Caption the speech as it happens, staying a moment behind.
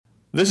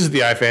This is the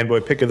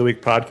iFanboy Pick of the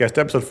Week podcast,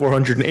 episode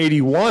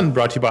 481,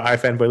 brought to you by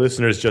iFanboy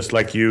listeners just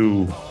like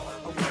you.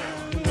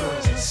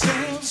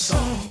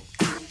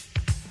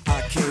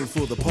 I came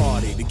for the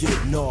party to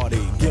get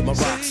naughty, get my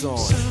rocks on,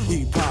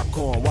 eat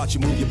popcorn, watch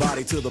you move your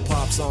body to the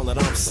pop song that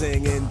I'm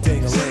singing,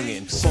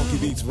 ding-a-linging, funky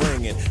beats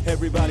ringing,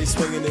 everybody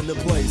swinging in the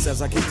place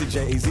as I kick the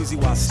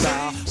J-A-Z-Z-Y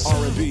style,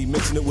 R&B,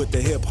 mixing it with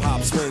the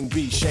hip-hop swing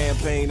beat,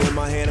 champagne in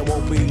my hand, it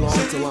won't be long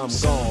till I'm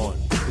gone.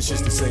 It's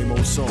just the same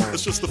old song.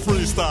 It's just the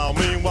freestyle.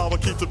 Meanwhile, we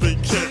keep the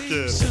beat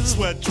kicking.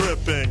 Sweat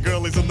dripping.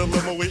 Girlies in the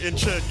limo eating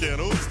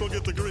chicken. Oops, don't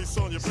get the grease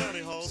on your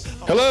pantyhose.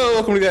 Hello,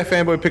 welcome to the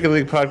iFanboy Pick of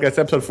the Week podcast,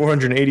 episode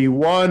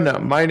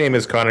 481. My name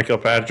is Conor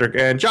Kilpatrick,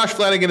 and Josh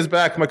Flanagan is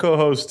back, my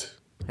co-host.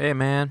 Hey,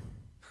 man.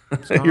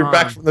 You're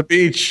back from the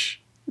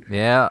beach.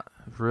 Yeah,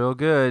 real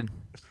good.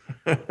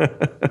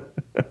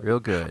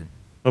 Real good.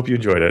 Hope you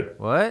enjoyed it.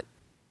 What?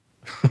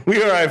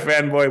 We are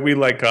iFanboy. We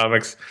like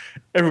comics.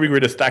 Every week we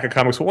read a stack of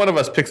comics. One of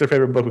us picks their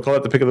favorite book. We call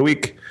it the Pick of the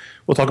Week.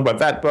 We'll talk about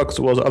that book as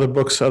well as other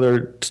books,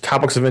 other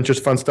topics of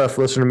interest, fun stuff,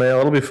 listener mail.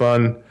 It'll be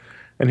fun.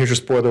 And here's your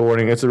spoiler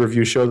warning. It's a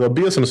review show. There'll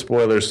be some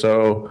spoilers,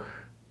 so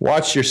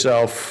watch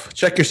yourself.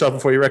 Check yourself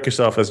before you wreck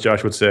yourself, as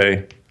Josh would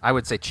say. I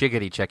would say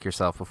chiggity check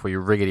yourself before you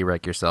riggity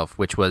wreck yourself,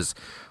 which was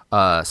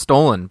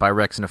stolen by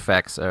Rex and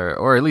Effects,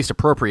 or at least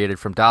appropriated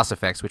from DOS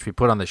Effects, which we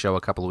put on the show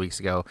a couple of weeks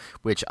ago,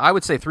 which I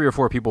would say 3 or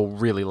 4 people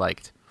really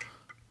liked.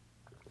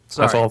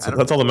 Sorry,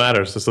 that's all that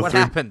matters. What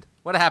happened?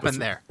 What happened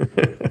there?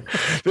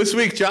 This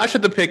week, Josh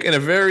had to pick in a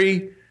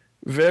very,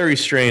 very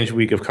strange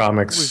week of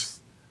comics.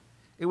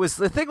 It was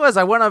the thing was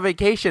I went on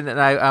vacation and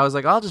I was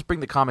like, I'll just bring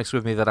the comics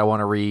with me that I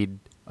want to read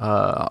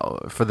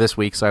for this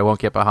week, so I won't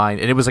get behind.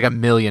 And it was like 1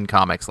 million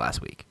comics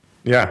last week.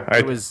 Yeah,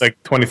 it was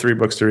like 23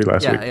 books to read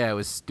last week. Yeah, it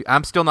was.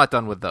 I'm still not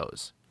done with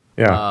those.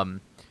 Yeah.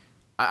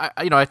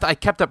 I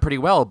kept up pretty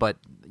well, but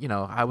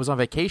I was on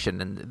vacation,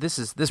 and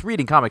this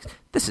reading comics.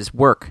 This is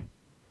work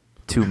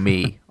to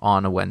me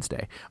on a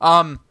Wednesday.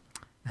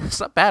 It's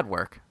not bad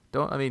work.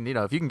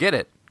 If you can get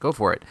it, go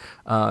for it.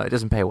 It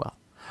doesn't pay well.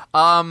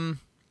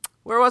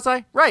 Where was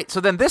I? Right. So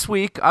then this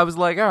week I was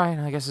like, all right,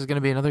 I guess there's going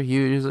to be another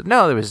huge.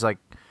 No, there was like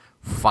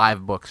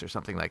 5 books or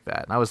something like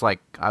that. And I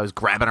was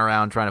grabbing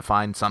around trying to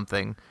find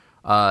something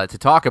to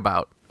talk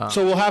about.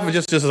 So we'll have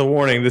just as a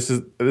warning. This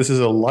is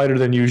a lighter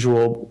than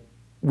usual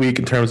week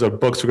in terms of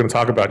books we're going to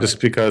talk about, just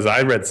because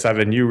I read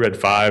 7, you read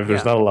 5.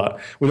 There's not a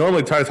lot. We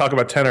normally try to talk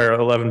about 10 or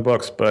 11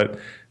 books, but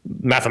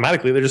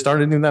mathematically there just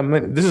aren't even that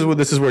many. This is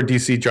where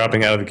DC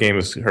dropping out of the game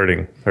is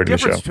hurting the show. The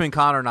difference between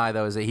Conor and I,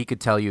 though, is that he could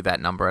tell you that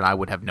number, and I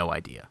would have no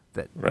idea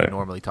that right. We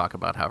normally talk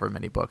about however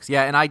many books.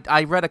 Yeah, and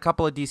I read a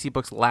couple of DC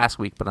books last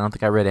week, but I don't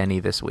think I read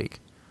any this week.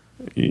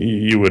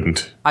 You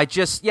wouldn't.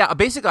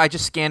 Basically I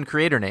just scanned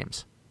creator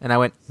names. And I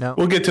went, no.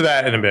 We'll get to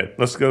that in a bit.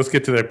 Let's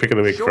get to the Pick of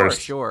the Week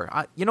first. Sure.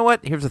 You know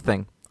what? Here's the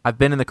thing. I've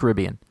been in the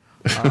Caribbean.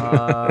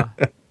 I'm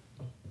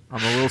a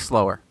little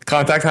slower.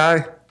 Contact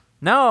High?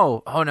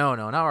 No. Oh, no.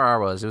 Not where I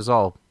was. It was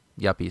all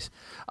yuppies.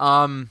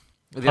 The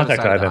other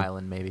side of the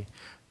island, maybe.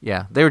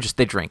 Yeah, they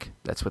drink.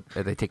 That's what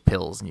they take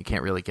pills, and you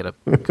can't really get a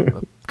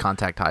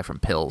contact high from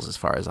pills, as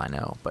far as I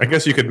know. But I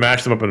guess you could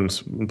mash them up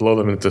and blow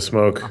them into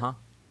smoke.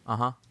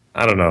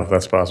 I don't know if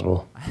that's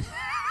possible.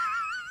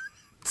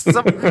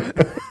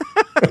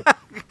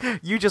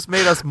 You just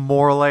made us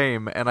more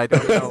lame, and I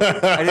don't know.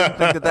 I didn't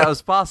think that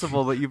was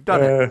possible, but you've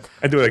done it.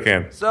 I do what I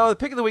can. So the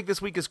pick of the week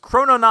this week is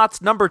Chrononauts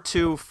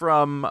 #2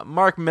 from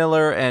Mark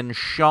Miller and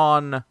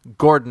Sean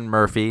Gordon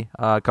Murphy,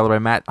 colored by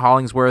Matt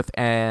Hollingsworth,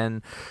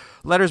 and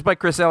letters by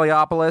Chris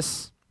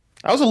Eliopoulos.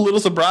 I was a little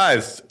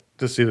surprised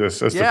to see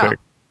this as the pick.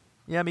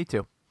 Yeah, me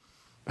too.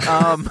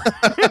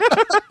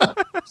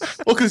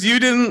 Well, because you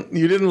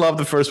didn't love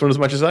the first one as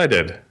much as I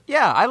did.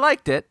 Yeah, I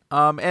liked it.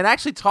 And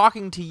actually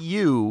talking to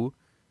you,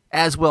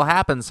 as will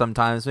happen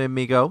sometimes, made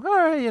me go, all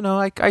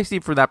right, I see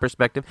it from that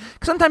perspective.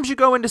 Because sometimes you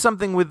go into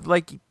something with,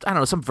 like, I don't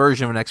know, some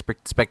version of an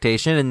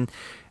expectation, and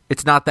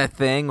it's not that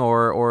thing,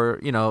 or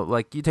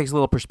it takes a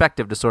little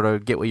perspective to sort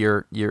of get what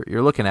you're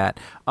looking at.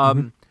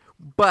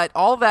 But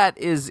all that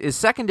is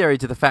secondary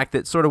to the fact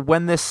that sort of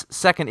when this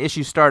second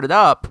issue started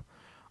up,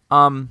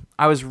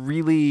 I was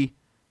really,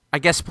 I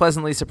guess,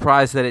 pleasantly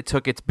surprised that it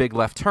took its big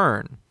left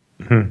turn.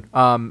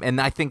 And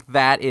I think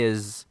that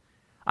is,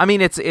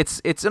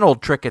 it's an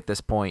old trick at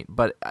this point,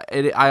 but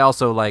I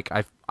also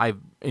I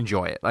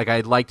enjoy it. Like, I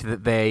liked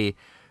that they,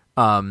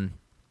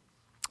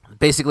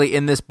 basically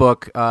in this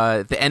book,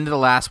 at the end of the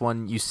last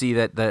one, you see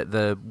that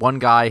the one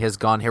guy has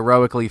gone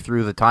heroically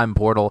through the time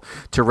portal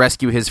to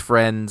rescue his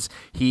friends.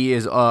 He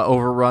is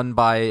overrun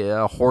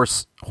by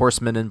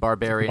horsemen and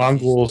barbarians.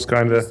 Mongols,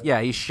 kind of.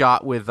 Yeah, he's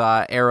shot with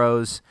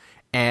arrows,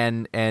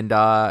 and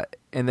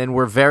then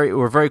we're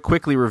very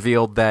quickly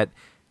revealed that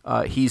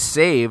he's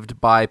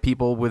saved by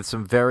people with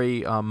some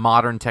very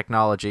modern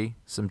technology,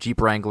 some Jeep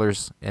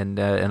Wranglers and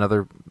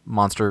other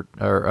monster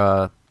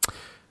or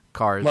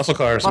cars. Muscle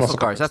cars.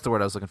 That's the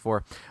word I was looking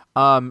for.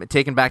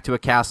 Taken back to a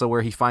castle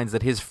where he finds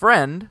that his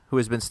friend, who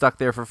has been stuck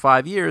there for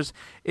 5 years,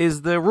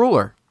 is the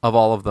ruler of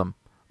all of them.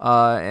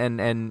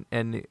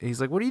 And he's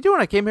like, "What are you doing?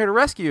 I came here to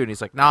rescue you." And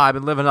he's like, "Nah, I've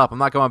been living up. I'm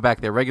not going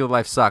back there. Regular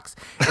life sucks."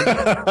 And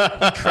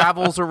he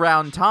travels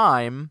around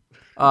time,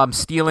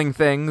 stealing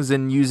things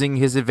and using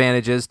his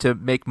advantages to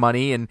make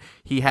money. And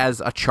he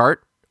has a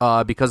chart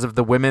because of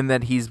the women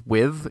that he's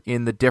with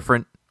in the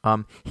different.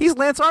 He's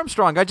Lance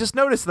Armstrong. I just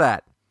noticed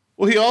that.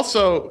 Well, he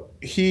also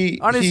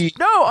on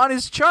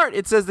his chart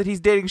it says that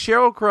he's dating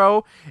Sheryl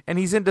Crow and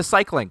he's into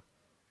cycling.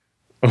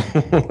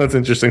 That's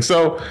interesting.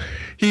 So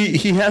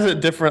he has a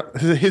different.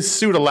 His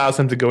suit allows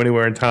him to go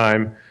anywhere in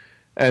time,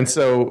 and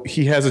so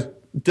he has a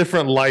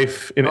different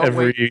life in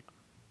every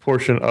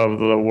portion of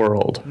the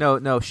world. No.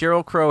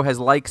 Sheryl Crow has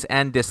likes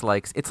and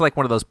dislikes. It's like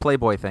one of those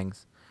Playboy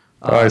things.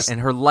 And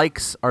her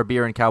likes are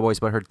beer and cowboys,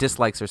 but her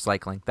dislikes are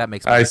cycling. That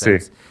makes more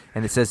sense. See.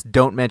 And it says,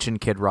 "Don't mention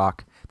Kid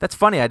Rock." That's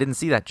funny. I didn't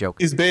see that joke.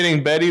 He's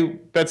dating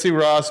Betsy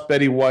Ross,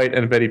 Betty White,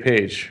 and Betty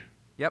Page.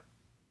 Yep.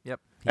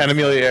 And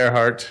Amelia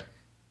Earhart.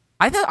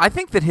 I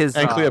think that his...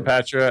 And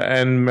Cleopatra,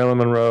 and Marilyn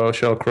Monroe,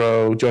 Sheryl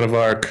Crow, Joan of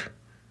Arc.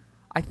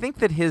 I think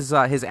that his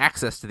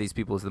access to these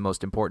people is the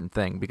most important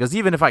thing, because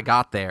even if I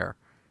got there,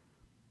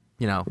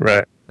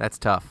 right. That's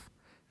tough.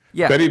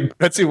 Yeah.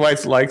 Betsy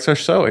White's likes are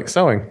sewing.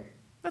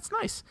 That's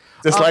nice.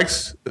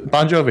 Dislikes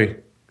Bon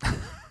Jovi.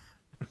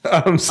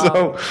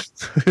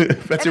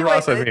 Betsy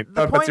Ross,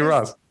 Betsy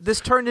Ross. This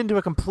turned into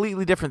a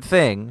completely different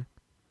thing,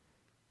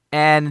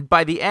 and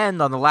by the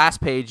end, on the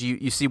last page,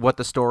 you see what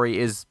the story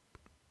is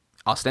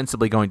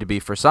ostensibly going to be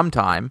for some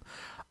time.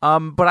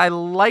 But I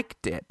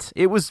liked it.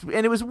 It was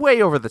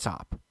way over the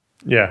top.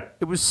 Yeah,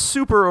 it was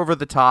super over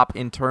the top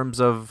in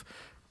terms of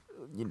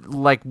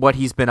like what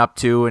he's been up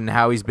to and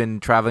how he's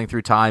been traveling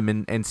through time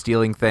and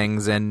stealing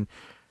things and.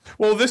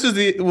 Well, this is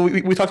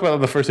we talked about it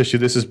in the first issue.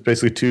 This is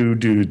basically two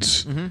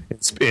dudes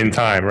in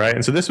time, right?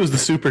 And so this was the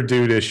super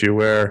dude issue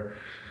where,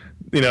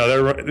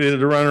 they're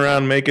running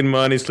around making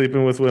money,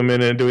 sleeping with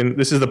women, and doing.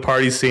 This is the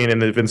party scene in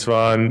the Vince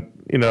Vaughn,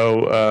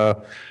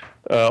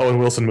 Owen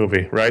Wilson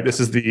movie, right? This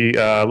is the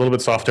a little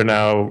bit softer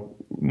now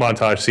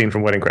montage scene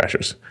from Wedding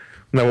Crashers.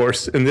 Now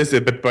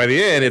but by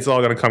the end, it's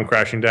all going to come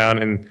crashing down,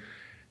 and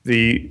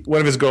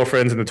one of his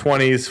girlfriends in the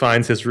 20s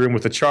finds his room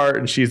with a chart,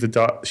 and she's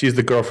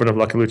the girlfriend of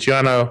Lucky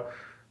Luciano.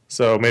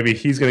 So maybe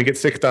he's going to get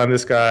sicked on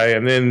this guy,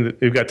 and then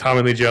we've got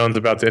Tommy Lee Jones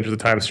about to enter the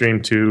time stream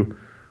to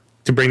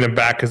bring them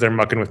back because they're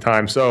mucking with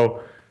time.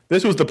 So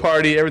this was the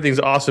party,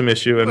 everything's awesome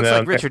issue, and looks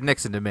like Richard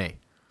Nixon to me.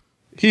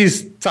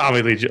 He's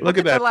Tommy Lee Jones. Look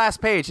at that the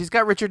last page. He's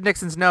got Richard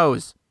Nixon's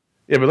nose.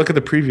 Yeah, but look at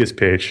the previous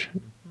page.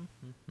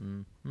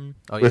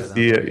 Oh yeah,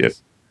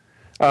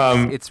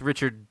 it's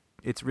Richard.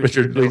 It's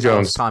Richard Lee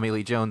Jones. Tommy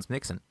Lee Jones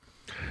Nixon.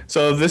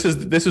 So this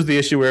is the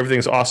issue where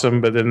everything's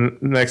awesome, but then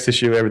the next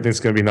issue everything's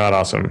going to be not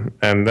awesome,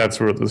 and that's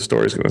where the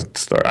story's going to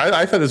start.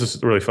 I thought this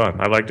was really fun.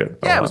 I liked it.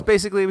 Yeah, it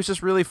was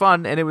just really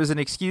fun, and it was an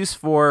excuse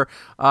for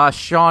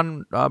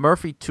Sean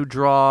Murphy to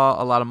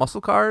draw a lot of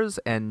muscle cars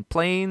and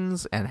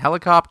planes and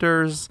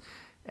helicopters,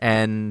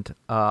 and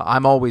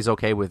I'm always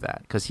okay with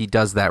that because he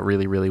does that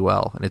really, really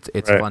well, and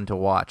it's right. Fun to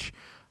watch.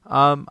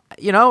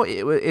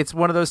 It's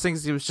one of those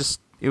things.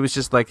 It was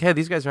just like, hey,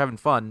 these guys are having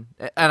fun.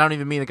 And I don't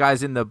even mean the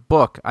guys in the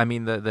book. I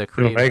mean the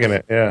creators. Making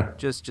it, yeah.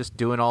 Just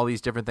doing all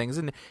these different things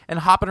and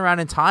hopping around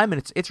in time.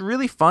 And it's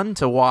really fun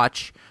to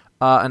watch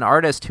an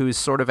artist who's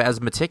sort of as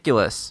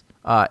meticulous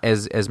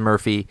as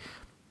Murphy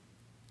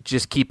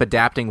just keep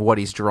adapting what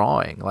he's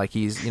drawing. Like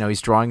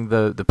he's drawing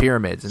the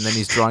pyramids, and then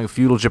he's drawing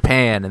feudal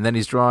Japan, and then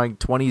he's drawing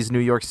 20s New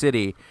York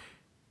City.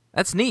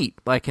 That's neat.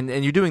 Like, and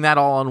you're doing that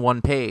all on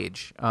one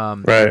page,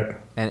 right?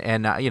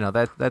 And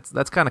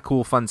that's kind of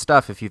cool, fun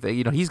stuff. If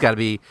he's got to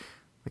be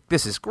like,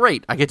 this is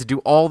great. I get to do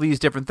all these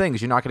different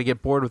things. You're not going to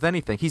get bored with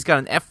anything. He's got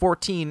an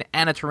F-14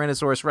 and a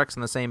Tyrannosaurus Rex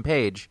on the same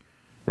page,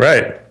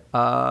 right?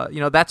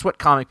 That's what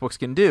comic books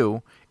can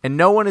do, and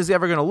no one is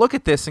ever going to look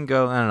at this and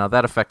go, I don't know,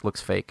 that effect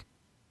looks fake,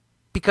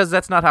 because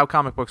that's not how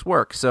comic books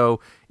work. So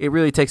it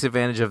really takes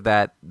advantage of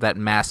that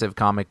massive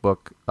comic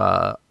book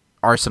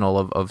arsenal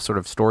of sort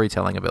of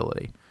storytelling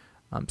ability.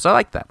 So I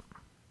like that.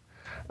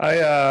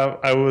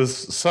 I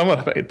was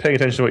somewhat paying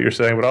attention to what you're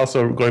saying, but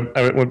also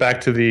I went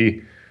back to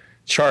the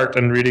chart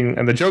and reading,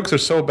 and the jokes are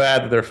so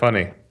bad that they're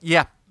funny.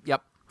 Yeah.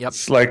 Yep.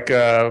 It's like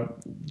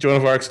Joan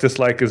of Arc's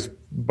dislike is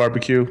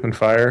barbecue and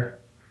fire,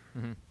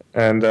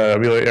 and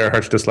Amelia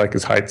Earhart's dislike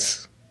is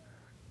heights,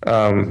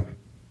 and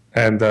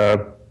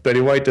Betty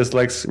White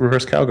dislikes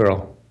reverse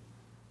cowgirl,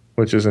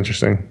 which is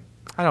interesting.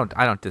 I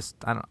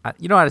decided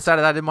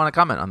I didn't want to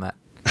comment on that.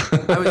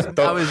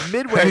 I was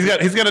midway.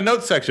 He's got a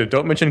note section.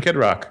 Don't mention Kid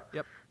Rock.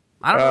 Yep.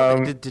 I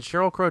don't know. Did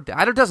Sheryl Crow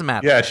die? It doesn't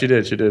matter. Yeah, she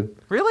did.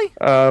 Really?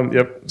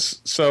 Yep.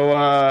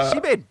 So she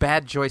made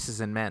bad choices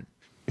in men.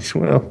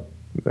 Well,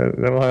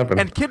 that'll happen.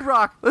 And Kid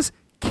Rock, listen,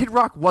 Kid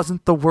Rock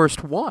wasn't the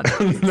worst one.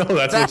 No,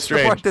 that's what's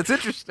strange. The part that's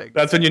interesting.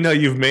 That's when you know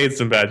you've made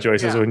some bad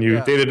choices. When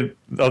you dated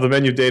of the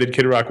men you dated,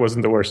 Kid Rock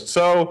wasn't the worst.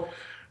 So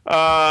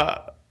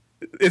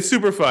it's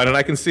super fun, and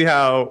I can see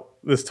how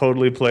this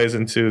totally plays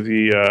into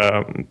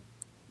the.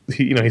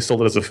 He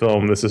sold it as a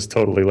film. This is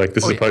totally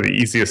is probably the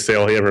easiest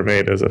sale he ever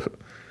made as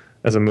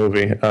as a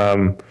movie.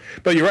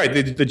 But you're right.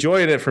 The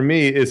joy in it for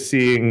me is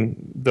seeing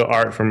the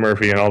art from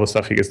Murphy and all the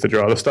stuff he gets to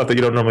draw. The stuff that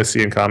you don't normally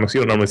see in comics.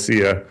 You don't normally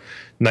see a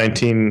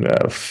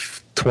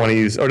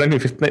 1920s or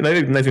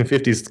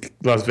 1950s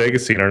Las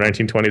Vegas scene or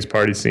 1920s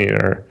party scene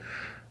or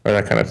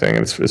that kind of thing.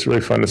 And it's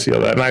really fun to see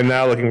all that. And I'm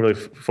now looking really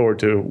forward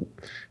to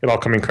it all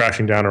coming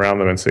crashing down around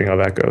them and seeing how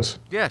that goes.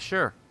 Yeah,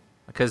 sure.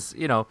 Because,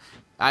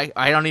 I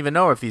don't even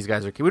know if these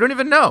guys are... We don't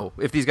even know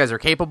if these guys are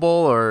capable,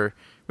 or...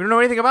 We don't know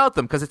anything about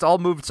them because it's all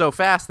moved so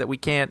fast that we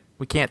can't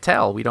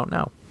tell. We don't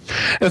know.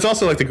 And it's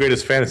also like the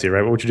greatest fantasy,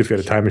 right? What would you do if you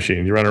had a time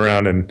machine? You run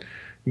around and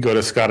go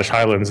to Scottish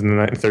Highlands in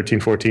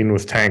 1314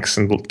 with tanks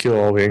and kill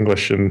all the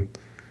English.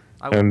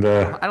 I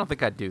don't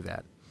think I'd do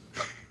that.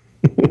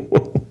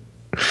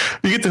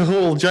 You get the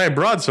whole giant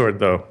broadsword,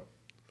 though.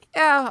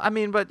 Yeah, I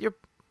mean, but you're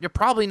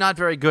probably not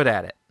very good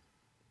at it.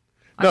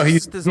 No, he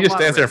just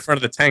stands there in front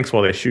of the tanks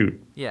while they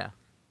shoot. Yeah.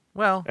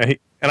 Well...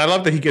 And I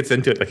love that he gets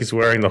into it. Like, he's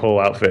wearing the whole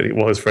outfit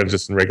while his friend's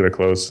just in regular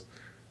clothes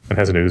and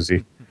has an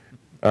Uzi.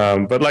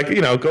 But,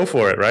 go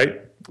for it, right?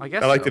 I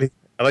guess I like that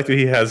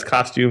he has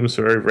costumes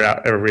for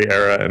every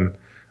era and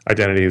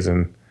identities,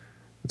 and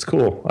it's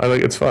cool.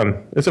 It's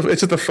fun. It's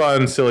just a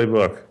fun, silly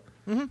book.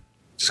 Mm-hmm.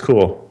 It's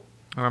cool.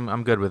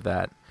 I'm good with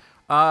that.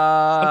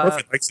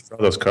 Murphy likes to draw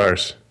those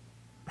cars.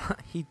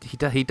 He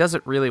does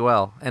it really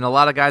well, and a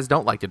lot of guys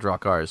don't like to draw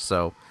cars,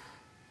 so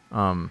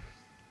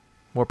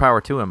more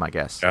power to him, I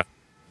guess.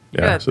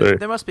 Yeah,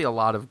 there must be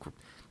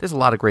there's a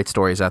lot of great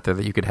stories out there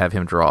that you could have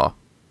him draw,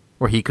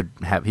 or he could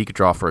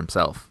draw for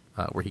himself,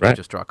 where he could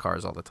just draw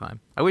cars all the time.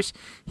 I wish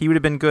he would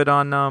have been good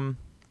on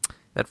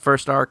that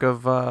first arc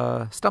of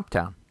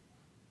Stumptown.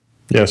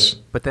 Yes,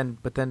 but then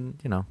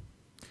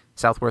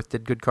Southworth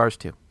did good cars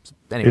too. So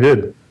anyway, he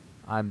did.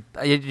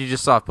 You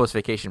just saw Post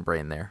Vacation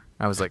Brain there.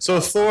 I was like, so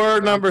Thor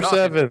number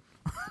 7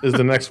 is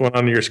the next one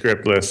on your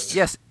script list.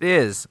 Yes, it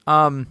is.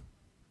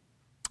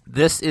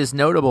 This is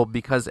notable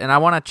because, and I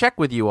want to check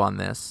with you on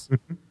this.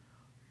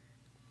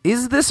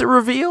 Is this a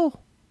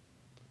reveal?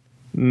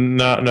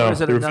 No.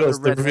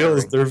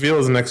 The reveal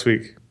is next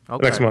week,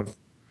 next month.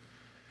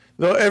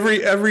 Though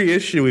every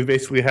issue, we've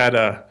basically had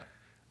a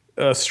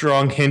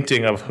strong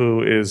hinting of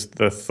who is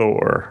the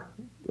Thor,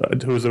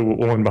 who's the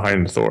woman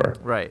behind Thor.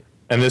 Right.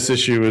 And this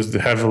issue is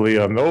heavily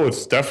on,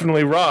 it's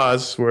definitely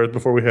Roz, whereas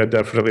before we had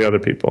definitely other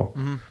people.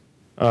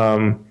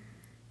 Mm-hmm.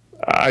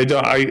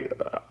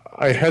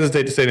 I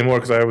hesitate to say anymore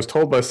because I was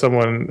told by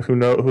someone who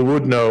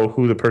would know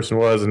who the person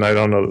was, and I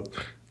don't know.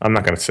 I'm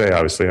not going to say,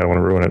 obviously. I don't want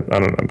to ruin it. I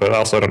don't know, but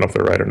also I don't know if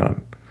they're right or not,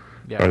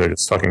 or they're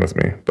just fucking with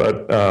me.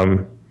 But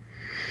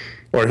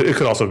or it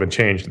could also have been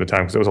changed at the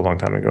time because it was a long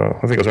time ago.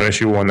 I think it was on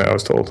issue 1 that I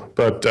was told.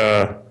 But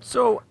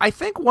so I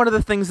think one of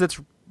the things that's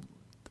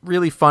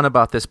really fun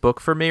about this book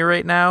for me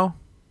right now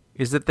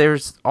is that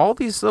there's all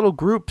these little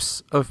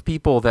groups of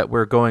people that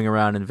we're going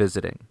around and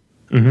visiting.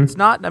 Mm-hmm. It's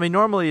not. I mean,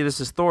 normally this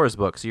is Thor's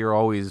book, so you're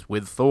always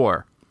with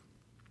Thor.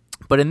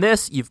 But in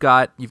this, you've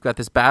got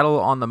this battle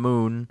on the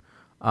moon.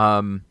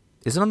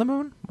 Is it on the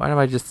moon? Why do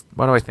I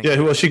think? Yeah.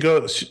 Well,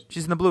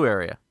 she's in the blue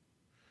area.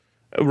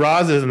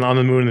 Roz isn't on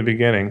the moon in the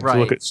beginning.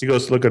 Right. She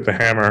goes to look at the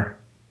hammer,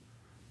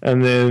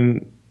 and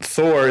then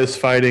Thor is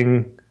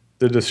fighting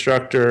the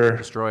Destroyer.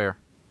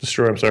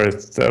 I'm sorry,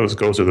 that was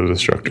Ghost of the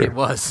Destructor. It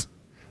was.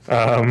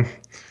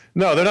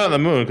 No, they're not on the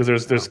moon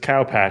because there's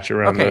cow patch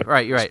around. Okay,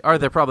 right, you're right. Or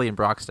they're probably in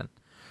Broxton.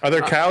 Are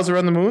there cows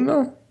around the moon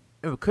though?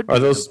 It could be. Are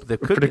those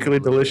particularly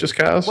delicious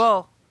cows?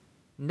 Well,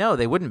 no,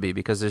 they wouldn't be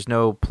because there's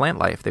no plant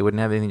life. They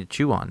wouldn't have anything to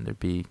chew on. There'd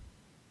be.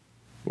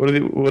 What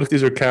if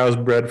these are cows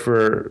bred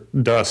for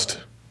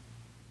dust?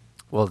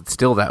 Well,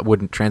 still, that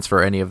wouldn't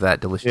transfer any of that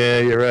delicious. Yeah,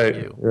 you're right.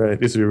 You're right.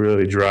 These would be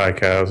really dry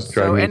cows.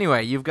 So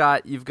anyway, you've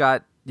got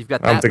that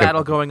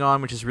battle going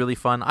on, which is really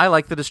fun. I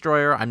like the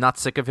Destroyer. I'm not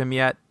sick of him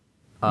yet.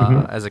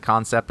 As a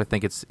concept, I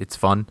think it's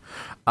fun.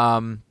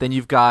 Then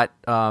you've got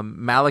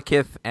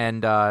Malekith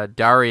and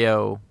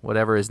Dario,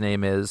 whatever his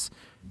name is,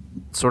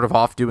 sort of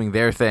off doing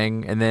their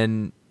thing, and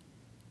then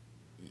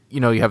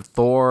you have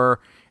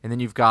Thor, and then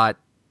you've got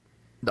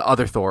the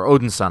other Thor,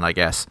 Odin's son, I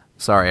guess.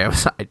 Sorry,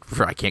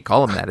 I can't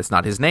call him that. It's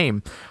not his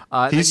name.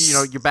 Then,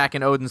 you're back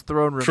in Odin's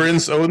throne room.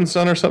 Prince Odin's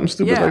son or something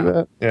stupid like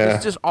that. Yeah,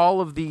 it's just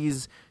all of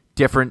these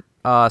different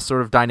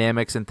sort of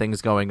dynamics and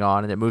things going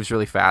on, and it moves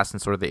really fast,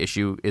 and sort of the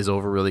issue is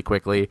over really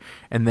quickly.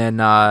 And then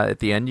at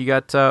the end, you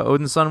got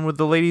Odin's son with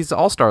the Ladies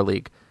All-Star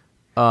League.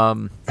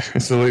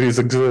 It's the Ladies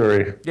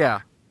Auxiliary. Yeah.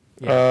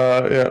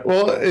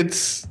 Well,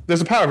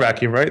 there's a power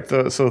vacuum, right?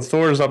 So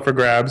Thor's up for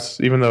grabs,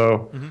 even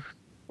though... Mm-hmm.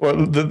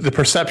 Well, the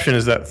perception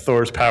is that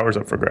Thor's power is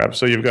up for grabs.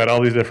 So you've got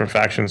all these different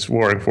factions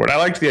warring for it. I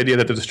liked the idea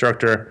that the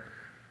Destructor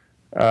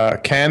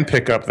can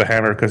pick up the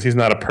hammer because he's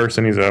not a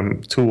person, he's a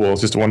tool.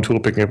 It's just one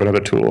tool picking up another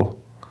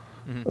tool.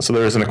 Mm-hmm. So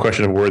there isn't a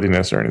question of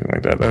worthiness or anything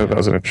like that. That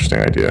was an interesting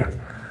idea.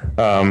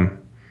 And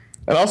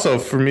also,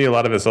 for me, a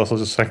lot of it's also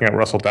just checking out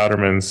Russell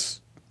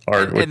Dowderman's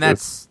art, which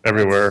is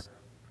everywhere.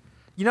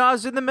 I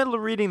was in the middle of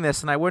reading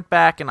this, and I went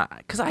back, and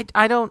because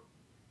I don't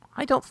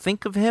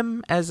think of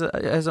him as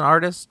an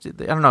artist.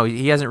 I don't know.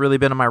 He hasn't really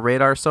been on my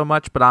radar so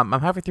much, but I'm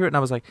halfway through it, and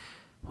I was like,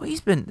 well,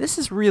 this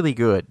is really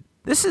good.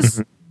 This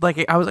is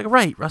like I was like,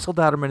 right, Russell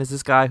Dowderman is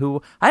this guy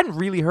who I hadn't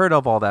really heard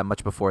of all that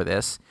much before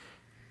this,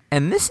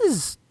 and this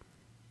is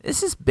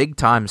big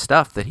time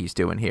stuff that he's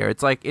doing here.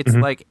 It's like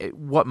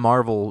what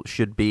Marvel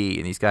should be,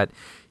 and he's got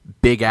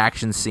big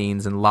action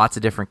scenes and lots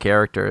of different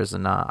characters,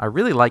 and I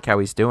really like how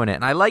he's doing it,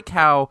 and I like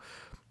how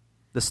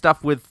the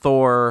stuff with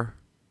Thor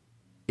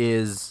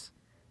is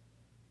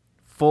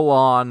full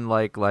on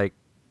like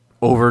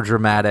over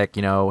dramatic,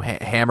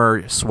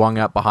 hammer swung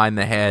up behind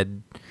the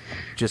head,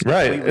 just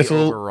right. It's a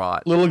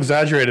overwrought. little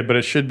exaggerated, but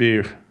it should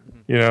be,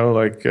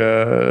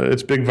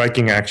 it's big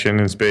Viking action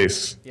in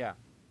space. Yeah,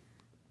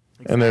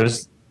 exactly. And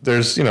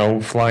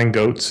there's flying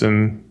goats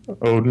and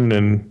Odin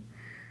and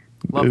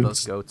love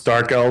those goats.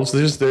 Dark elves.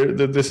 This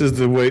is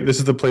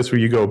the place where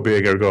you go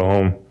big or go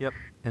home. Yep.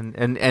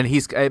 And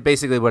he's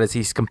basically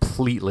he's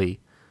completely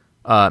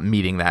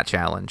meeting that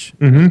challenge,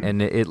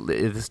 and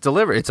it's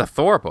delivered. It's a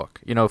Thor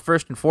book,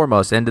 first and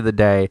foremost. End of the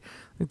day,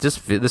 this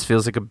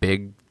feels like a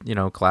big,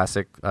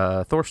 classic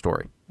Thor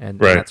story, and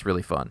that's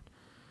really fun.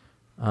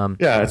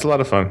 Yeah, it's a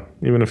lot of fun,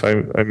 even if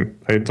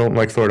I don't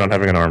like Thor not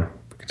having an arm.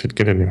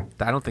 Continue.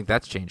 I don't think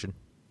that's changing.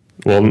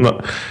 Well,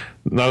 not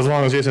as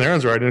long as Jason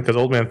Aaron's writing it, because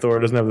Old Man Thor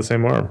doesn't have the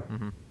same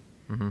arm.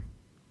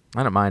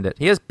 I don't mind it.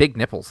 He has big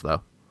nipples,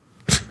 though.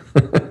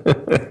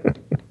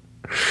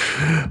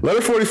 Letter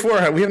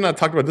 44. We have not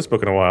talked about this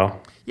book in a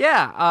while.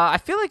 Yeah, I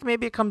feel like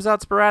maybe it comes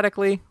out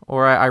sporadically,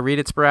 or I read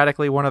it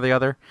sporadically, one or the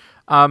other.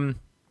 The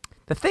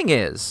thing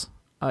is,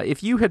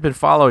 if you had been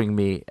following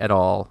me at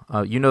all,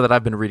 you know that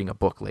I've been reading a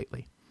book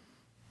lately.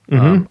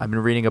 I've been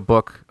reading a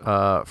book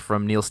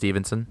from Neil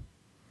Stephenson,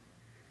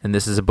 and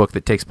this is a book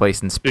that takes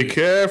place in space. Be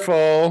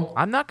careful.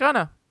 I'm not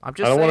gonna. I'm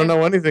just I don't want to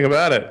know anything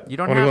about it. You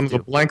don't have to. I want to. to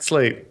go with a blank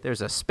slate.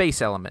 There's a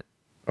space element.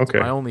 Okay.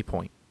 That's my only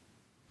point.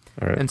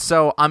 All right. And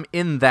so I'm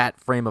in that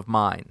frame of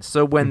mind.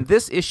 So when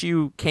this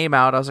issue came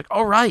out, I was like,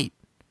 all right,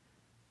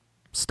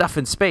 stuff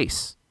in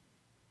space.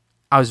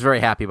 I was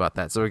very happy about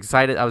that. So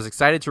excited. I was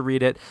excited to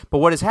read it. But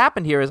what has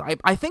happened here is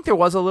I think there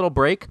was a little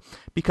break,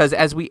 because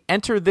as we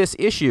enter this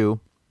issue,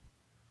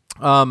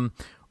 World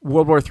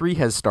War III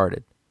has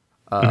started.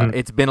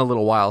 It's been a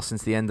little while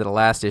since the end of the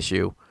last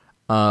issue.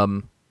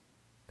 And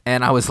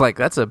I was like,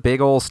 that's a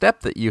big old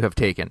step that you have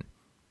taken.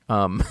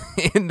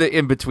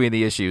 In between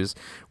the issues,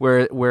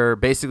 where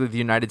basically the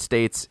United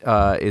States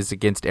is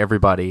against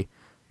everybody.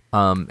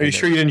 Are you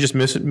sure you didn't just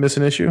miss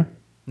an issue?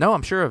 No,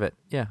 I'm sure of it.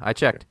 Yeah, I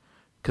checked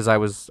because I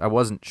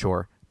wasn't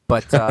sure,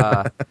 but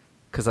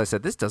because I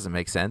said this doesn't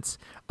make sense.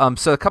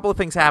 So a couple of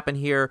things happen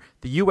here.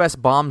 The U.S.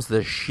 bombs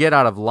the shit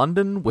out of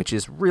London, which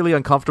is really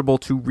uncomfortable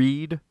to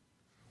read.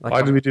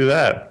 Why did we do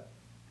that?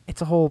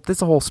 There's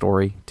a whole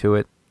story to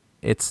it.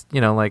 It's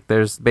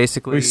there's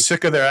basically. Are we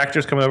sick of their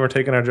actors coming over and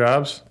taking our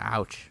jobs?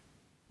 Ouch.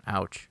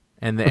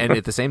 And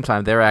at the same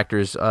time, their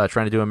actors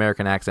trying to do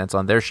American accents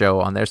on their show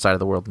on their side of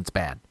the world, and it's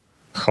bad.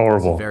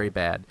 Horrible. It's very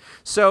bad.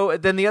 So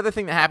then the other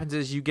thing that happens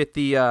is you get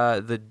the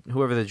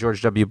whoever the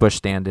George W. Bush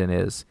stand-in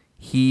is.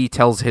 He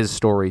tells his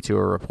story to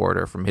a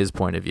reporter from his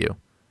point of view.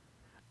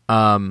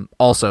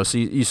 Also, so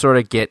you sort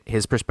of get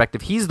his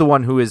perspective. He's the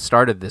one who has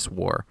started this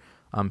war.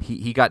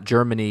 He got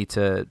Germany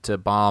to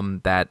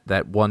bomb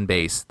that one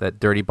base, the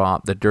dirty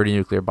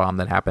nuclear bomb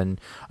that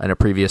happened in a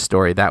previous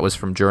story. That was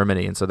from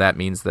Germany, and so that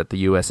means that the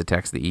U.S.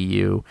 attacks the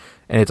EU,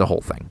 and it's a whole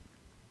thing.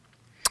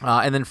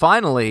 And then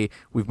finally,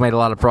 we've made a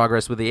lot of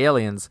progress with the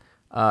aliens.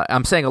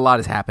 I'm saying a lot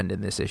has happened in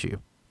this issue.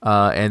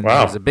 And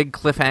there's a big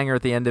cliffhanger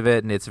at the end of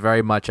it, and it's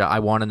very much I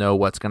want to know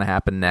what's going to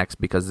happen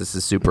next, because this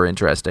is super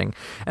interesting.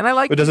 And I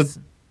like. But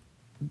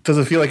does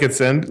it feel like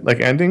it's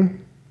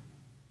ending?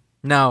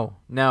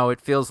 No, it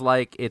feels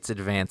like it's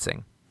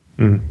advancing,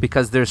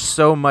 because there's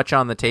so much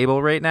on the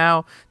table right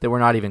now that we're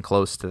not even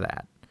close to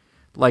that.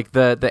 Like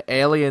the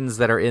aliens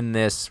that are in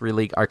this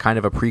really are kind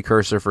of a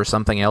precursor for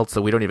something else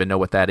that we don't even know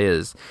what that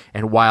is.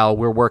 And while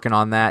we're working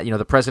on that,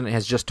 the president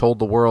has just told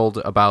the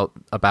world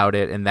about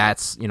it, and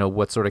that's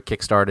what sort of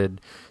kickstarted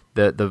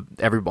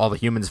all the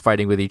humans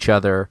fighting with each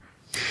other.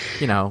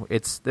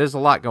 There's a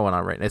lot going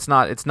on right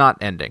now. It's not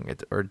ending.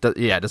 It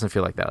doesn't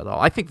feel like that at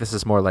all. I think this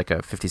is more like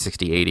a 50,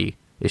 60, 80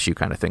 issue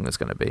kind of thing that's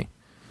going to be.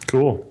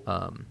 Cool.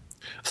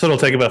 So it'll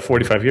take about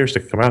 45 years to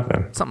come out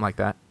then. Something like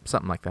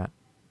that.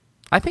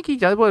 I think he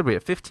does. What would be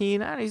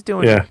 15? He's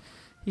doing. Yeah.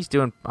 He's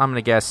doing. I'm going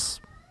to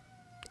guess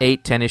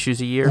 8, 10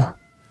 issues a year.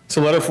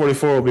 So letter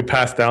 44 will be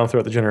passed down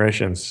throughout the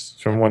generations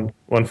from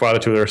one father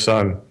to their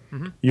son.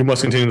 Mm-hmm. You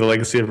must continue the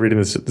legacy of reading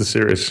this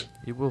series.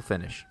 It will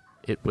finish.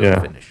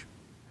 Finish.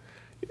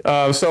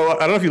 So I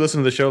don't know if you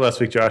listened to the show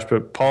last week, Josh,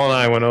 but Paul and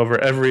I went over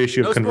every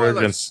issue of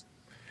Convergence. Spoilers.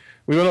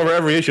 We went over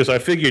every issue, so I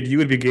figured you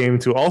would be game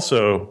to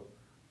also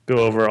go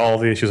over all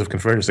the issues of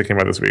Convergence that came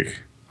out this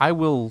week. I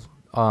will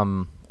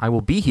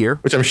be here.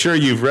 Which I'm sure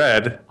you've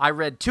read. I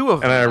read 2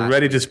 of them. And I'm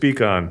ready to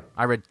speak on.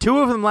 I read 2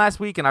 of them last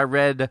week, and I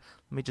read, let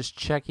me just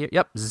check here.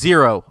 Yep,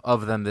 0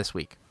 of them this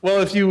week.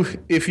 Well,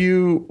 if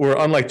you were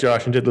unlike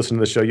Josh and did listen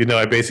to the show,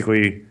 I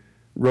basically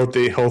wrote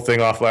the whole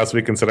thing off last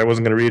week and said I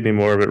wasn't going to read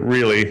anymore, but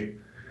really.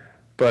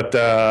 But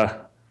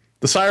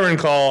the Siren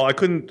Call, I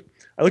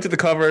I looked at the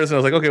covers and I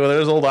was like, okay, well,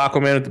 there's old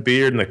Aquaman with the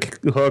beard and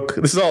the hook.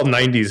 This is all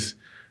 90s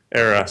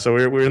era. So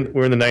we're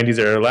in the 90s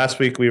era. Last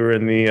week we were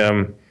in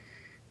the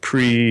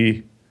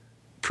pre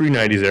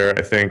 90s era,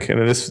 I think. And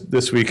then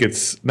this week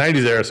it's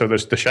 90s era. So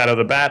there's the Shadow of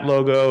the Bat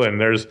logo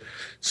and there's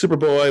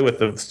Superboy with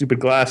the stupid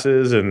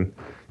glasses and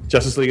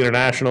Justice League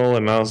International.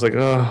 And I was like,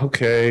 oh,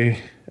 okay.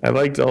 I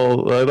liked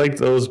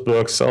those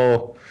books.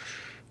 I'll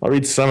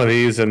read some of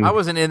these. And I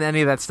wasn't in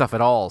any of that stuff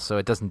at all, so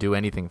it doesn't do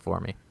anything for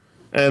me.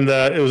 And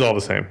it was all the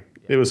same.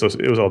 It was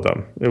all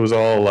dumb. It was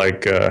all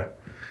like there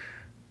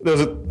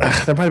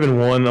might have been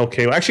one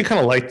okay. I actually kind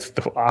of liked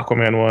the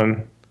Aquaman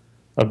one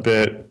a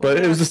bit, but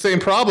it was the same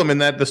problem in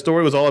that the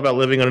story was all about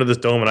living under this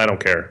dome, and I don't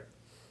care.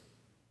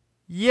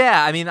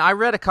 Yeah, I mean, I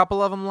read a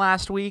couple of them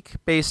last week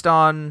based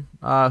on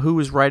who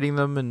was writing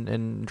them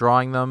and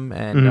drawing them,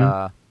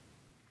 and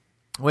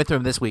went through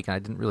them this week, and I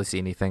didn't really see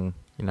anything.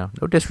 No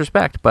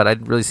disrespect, but I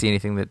didn't really see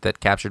anything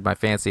that captured my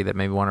fancy that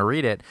made me want to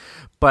read it.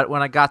 But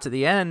when I got to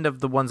the end of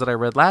the ones that I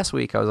read last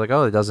week, I was like,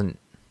 oh, it doesn't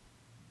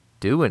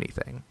do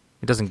anything.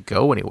 It doesn't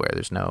go anywhere.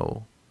 There's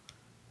no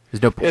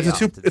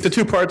payoff. It's a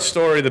two-part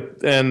story,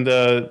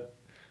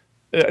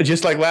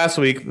 just like last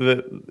week.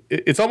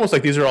 It's almost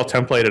like these are all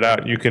templated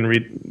out. You can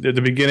read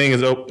the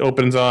beginning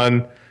opens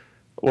on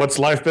what's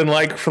life been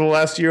like for the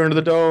last year under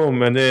the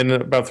dome, and then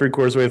about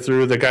 3/4 way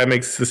through, the guy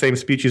makes the same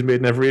speech he's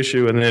made in every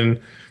issue, and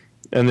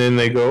then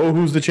they go, oh,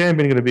 who's the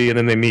champion going to be? And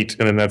then they meet,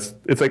 and then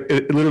it's like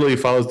it literally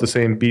follows the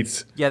same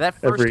beats. Yeah, that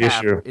first every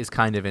half issue is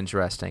kind of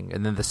interesting,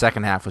 and then the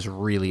second half was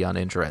really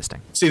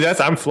uninteresting. See,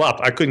 I'm flop.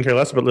 I couldn't care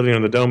less about living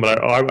under the dome,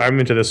 but I'm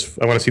into this.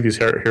 I want to see these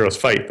heroes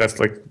fight. That's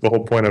like the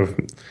whole point of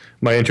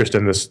my interest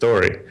in this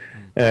story,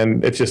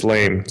 and it's just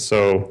lame.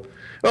 So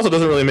it also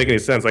doesn't really make any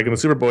sense. Like in the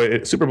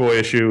Superboy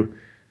issue,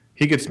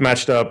 he gets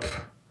matched up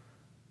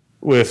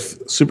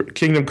with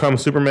Kingdom Come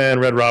Superman,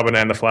 Red Robin,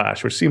 and the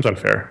Flash, which seems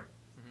unfair.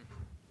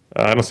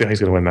 I don't see how he's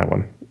going to win that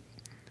one.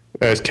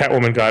 As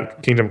Catwoman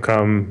got Kingdom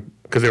Come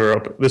because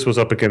this was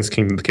up against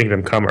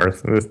Kingdom Come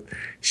Earth.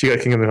 She got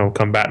Kingdom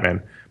Come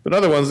Batman. But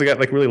other ones, they got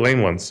like really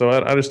lame ones. So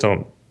I just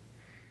don't.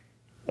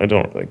 I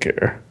don't really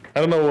care. I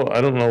don't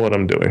know what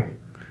I'm doing.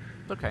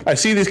 Okay. I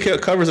see these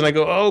covers and I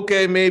go, oh,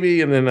 okay,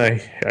 maybe, and then I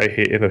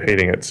end up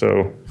hating it.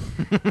 So.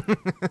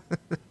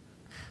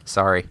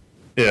 Sorry.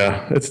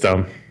 Yeah, it's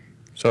dumb.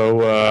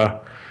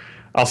 So.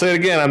 I'll say it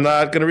again. I'm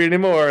not going to read any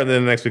more, and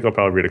then next week I'll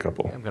probably read a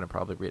couple. I'm going to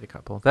probably read a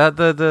couple.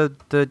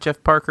 The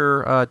Jeff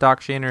Parker,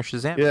 Doc Shaner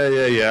Shazam.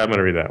 Yeah. I'm going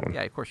to read that one.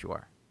 Yeah, of course you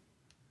are.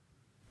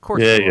 Of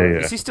course you are. Yeah.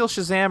 Is he still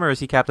Shazam, or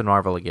is he Captain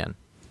Marvel again?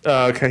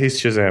 Okay, he's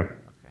Shazam.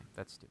 Okay,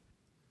 that's stupid.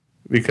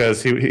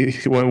 Because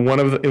in one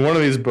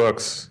of these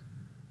books,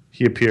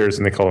 he appears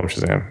and they call him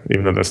Shazam,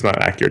 even though that's not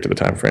accurate to the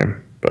time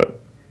frame. But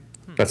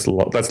that's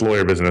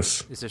lawyer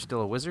business. Is there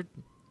still a wizard?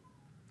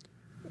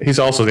 He's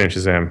also named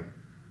Shazam.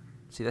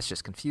 See, that's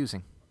just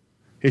confusing.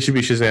 He should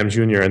be Shazam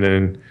Jr., and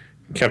then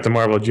Captain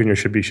Marvel Jr.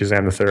 should be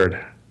Shazam the Third.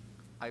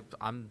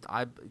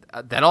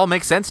 That all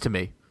makes sense to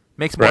me.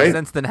 Makes more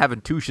sense than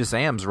having two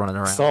Shazams running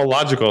around. It's all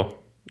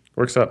logical.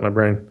 Works out in my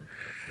brain.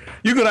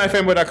 You go to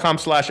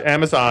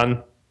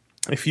ifanboy.com/Amazon.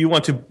 If you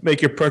want to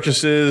make your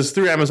purchases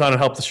through Amazon and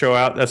help the show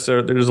out, there's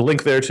a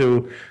link there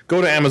to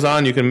go to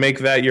Amazon. You can make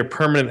that your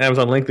permanent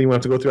Amazon link. Then you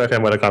have to go through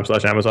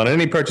ifanboy.com/Amazon.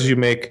 Any purchase you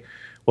make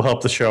will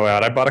help the show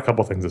out. I bought a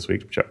couple things this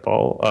week,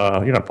 Paul.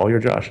 You're not Paul, you're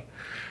Josh.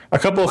 A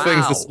couple of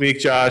things this week,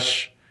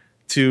 Josh,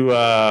 to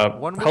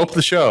help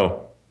the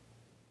show.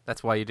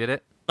 That's why you did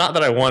it? Not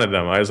that I wanted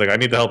them. I was like, I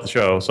need to help the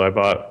show, so I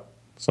bought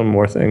some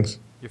more things.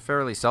 You're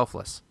fairly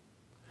selfless.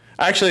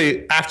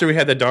 Actually, after we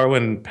had the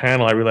Darwin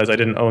panel, I realized I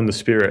didn't own the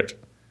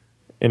Spirit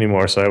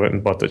anymore, so I went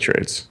and bought the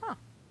trades. Huh.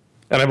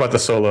 And I bought the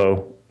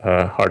solo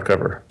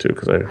hardcover, too,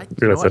 because I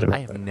realized I didn't.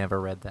 I have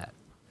never read that.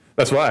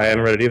 That's why I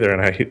hadn't read it either,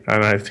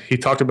 and he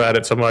talked about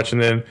it so much,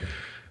 and then I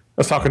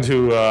was talking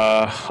to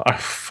a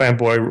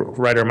fanboy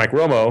writer, Mike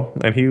Romo,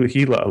 and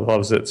he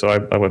loves it, so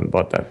I went and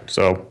bought that.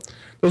 So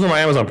those are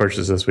my Amazon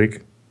purchases this week.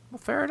 Well,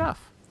 fair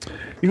enough.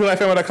 You go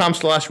to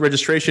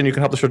ifanboy.com/registration. You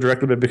can help the show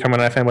directly by becoming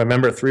an iFanboy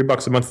member at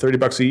 $3 a month,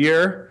 $30 a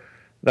year.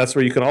 That's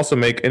where you can also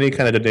make any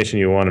kind of donation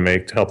you want to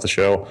make to help the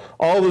show.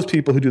 All those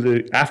people who do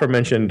the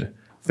aforementioned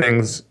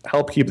things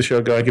help keep the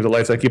show going, keep the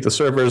lights on, keep the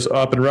servers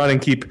up and running,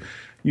 keep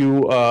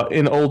you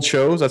in old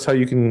shows. That's how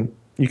you can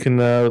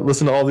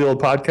listen to all the old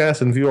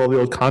podcasts and view all the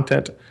old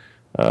content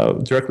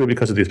directly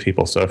because of these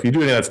people. So if you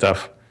do any of that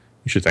stuff,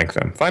 you should thank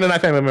them. Find an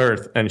iFanboy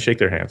member and shake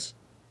their hands.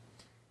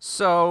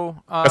 So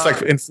that's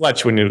like in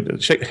Fletch when you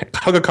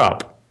hug a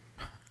cop.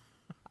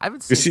 I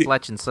haven't seen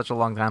Fletch in such a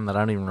long time that I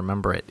don't even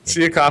remember it.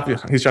 See a cop?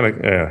 He's trying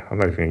to. Yeah, I'm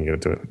not even going to get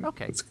into it.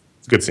 Okay, it's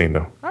a good scene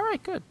though. All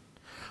right, good.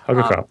 Hug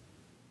a cop.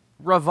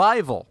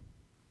 Revival.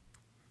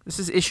 This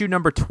is issue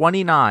number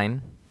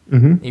 29.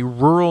 Mm-hmm. A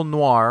rural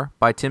noir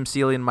by Tim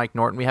Seeley and Mike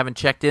Norton. We haven't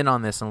checked in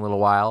on this in a little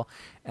while,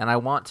 and I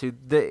want to.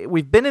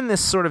 We've been in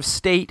this sort of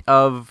state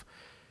of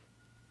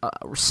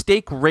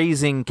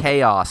stake-raising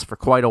chaos for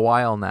quite a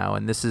while now,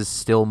 and this is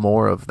still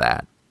more of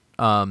that.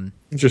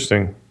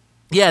 Interesting.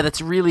 Yeah,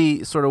 that's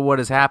really sort of what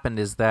has happened,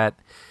 is that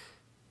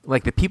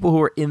like the people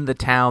who are in the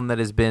town that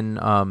has been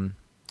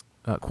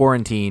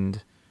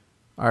quarantined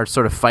are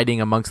sort of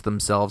fighting amongst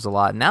themselves a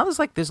lot. Now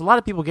there's a lot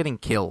of people getting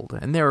killed,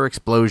 and there are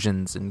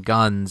explosions and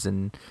guns,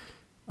 and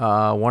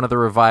one of the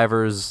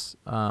revivers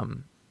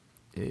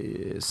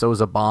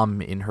sews a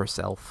bomb in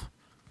herself.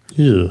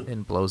 Yeah.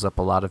 And blows up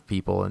a lot of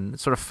people, and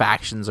sort of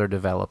factions are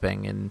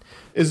developing. And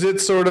is it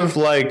sort of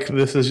like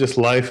this is just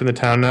life in the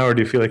town now, or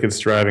do you feel like it's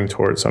driving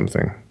towards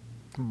something?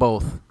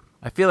 Both.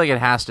 I feel like it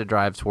has to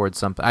drive towards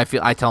something.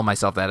 I tell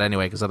myself that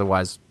anyway, because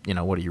otherwise,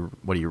 what are you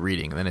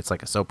reading? And then it's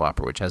like a soap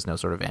opera, which has no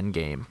sort of end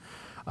game.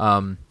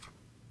 But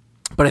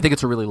I think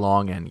it's a really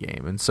long end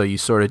game, and so you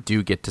sort of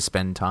do get to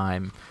spend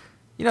time.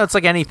 It's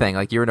like anything.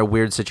 Like you're in a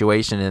weird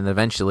situation, and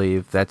eventually,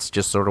 if that's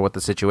just sort of what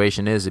the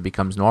situation is, it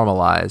becomes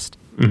normalized.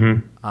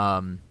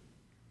 Mm-hmm.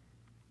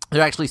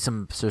 There's actually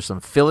some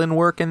fill-in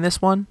work in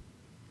this one.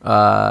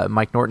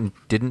 Mike Norton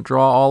didn't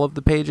draw all of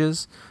the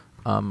pages,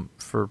 I'm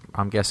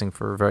guessing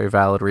for very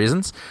valid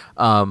reasons.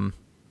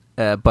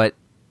 But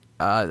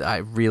I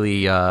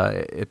really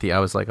I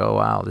was like, oh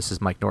wow, this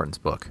is Mike Norton's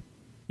book.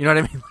 You know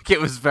what I mean? Like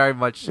it was very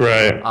much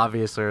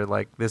obvious, or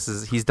like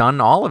he's done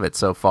all of it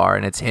so far,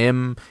 and it's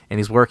him, and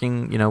he's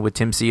working, with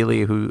Tim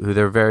Seeley, who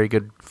they're very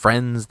good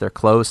friends, they're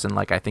close, and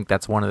like I think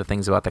that's one of the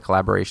things about the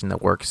collaboration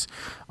that works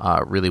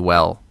really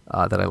well,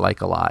 that I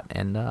like a lot,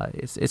 and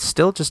it's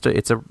still just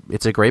it's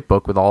a great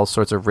book with all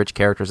sorts of rich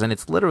characters, and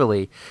it's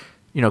literally,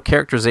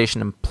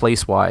 characterization and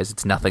place wise,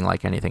 it's nothing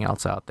like anything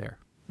else out there.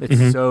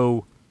 It's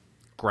so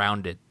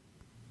grounded.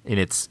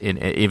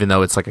 Even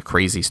though it's like a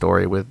crazy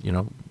story with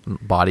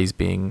bodies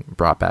being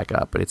brought back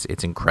up, but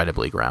it's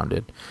incredibly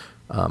grounded.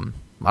 A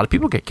lot of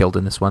people get killed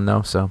in this one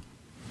though. So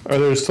are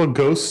there still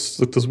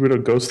ghosts, like those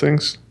weirdo ghost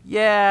things?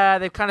 Yeah,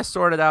 they've kind of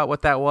sorted out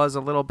what that was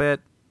a little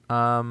bit.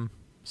 So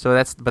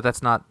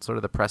that's not sort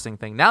of the pressing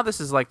thing. Now this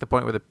is like the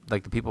point where the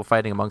people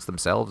fighting amongst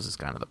themselves is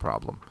kind of the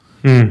problem.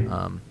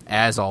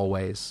 As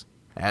always.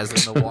 As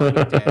in The Walking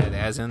Dead,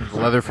 as in the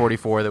Leather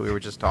 44 that we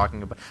were just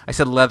talking about. I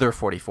said Leather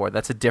 44.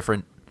 That's a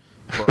different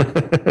book.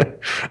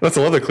 That's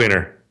a leather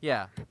cleaner.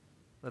 Yeah.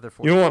 Leather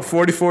 44. You don't want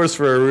 44s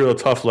for a real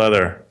tough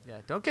leather. Yeah,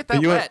 don't get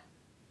that wet.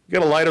 You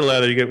get a lighter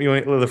leather, you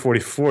want leather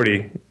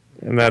 40,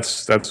 and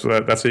that's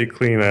how you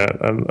clean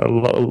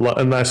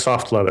a nice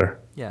soft leather.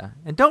 Yeah,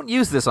 and don't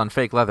use this on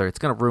fake leather. It's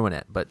going to ruin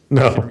it, but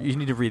no. You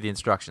need to read the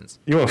instructions.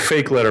 You want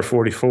fake leather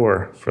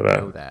 44 for that. I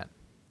know that.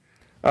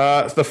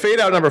 The Fade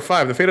Out number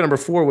 5. The Fade Out number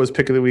 4 was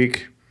pick of the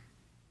week.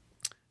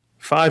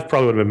 5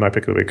 probably would have been my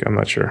pick of the week. I'm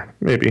not sure.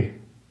 Maybe.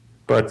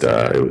 But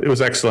it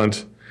was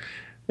excellent.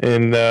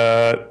 And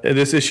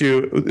this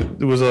issue,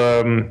 it was...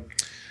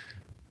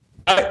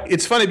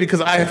 it's funny because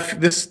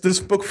this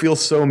book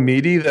feels so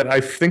meaty that I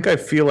think I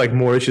feel like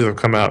more issues have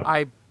come out.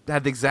 I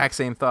had the exact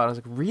same thought. I was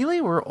like, really?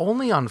 We're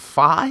only on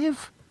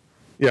 5?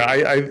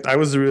 Yeah, I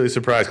was really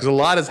surprised because a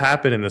lot has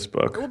happened in this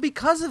book. Well,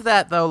 because of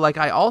that, though, like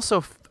I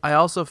also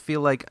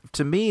feel like,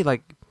 to me,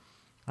 like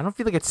I don't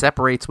feel like it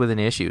separates within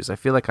issues. I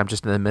feel like I'm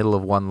just in the middle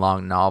of one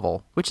long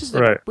novel, which is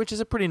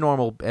a pretty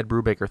normal Ed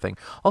Brubaker thing.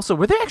 Also,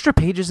 were there extra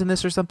pages in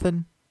this or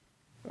something?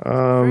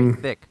 Very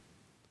thick.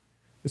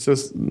 It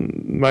says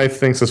my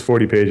thing says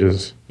 40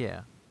 pages.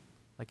 Yeah,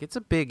 like it's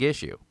a big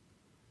issue.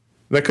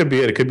 That could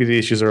be it. It could be the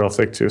issues are all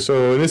thick too.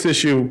 So in this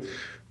issue,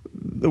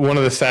 one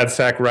of the sad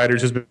sack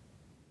writers has been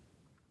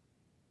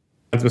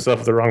himself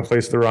at the wrong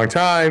place at the wrong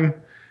time,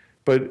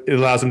 but it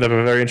allows him to have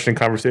a very interesting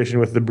conversation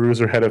with the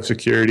Bruiser head of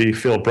security,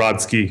 Phil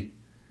Brodsky,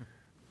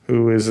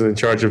 who is in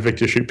charge of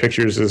Victor Street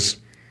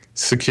Pictures'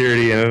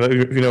 security. And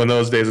in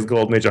those days of the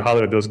golden age of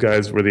Hollywood, those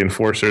guys were the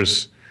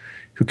enforcers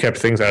who kept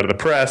things out of the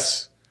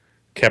press,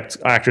 kept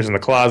actors in the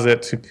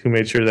closet, who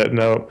made sure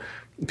that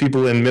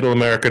people in Middle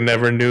America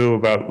never knew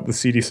about the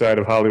seedy side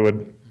of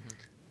Hollywood.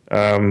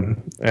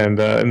 And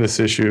in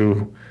this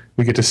issue,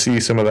 we get to see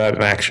some of that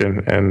in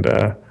action, and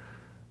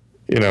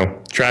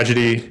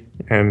tragedy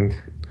and a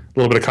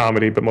little bit of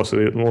comedy, but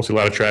mostly a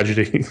lot of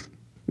tragedy.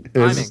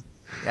 Timing.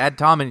 Add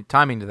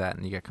timing to that,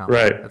 and you get comedy.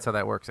 Right. That's how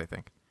that works, I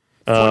think.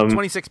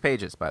 26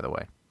 pages, by the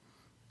way.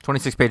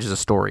 26 pages of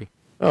story.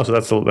 Oh, so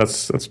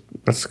that's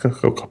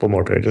a couple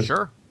more pages.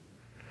 Sure.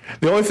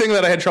 The only thing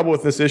that I had trouble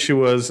with this issue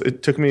was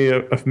it took me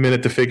a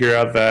minute to figure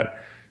out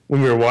that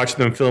when we were watching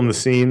them film the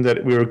scene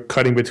that we were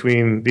cutting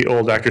between the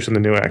old actress and the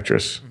new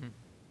actress. Mm-hmm.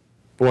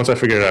 But once I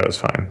figured it out, it was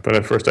fine. But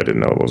at first I didn't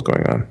know what was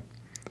going on.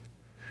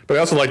 But I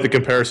also like the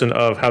comparison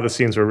of how the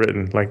scenes were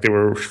written. Like they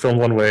were filmed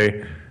one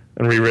way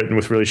and rewritten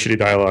with really shitty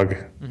dialogue.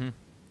 Mm-hmm.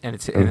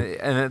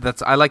 And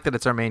that's I like that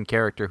it's our main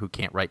character who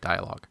can't write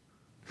dialogue.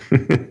 I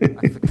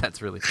think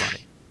that's really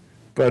funny.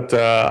 But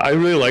I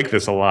really like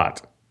this a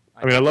lot.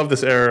 I mean, I love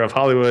this era of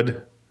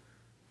Hollywood,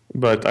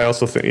 but I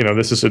also think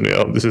this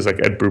is like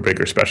Ed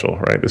Brubaker special,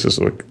 right? This is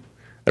like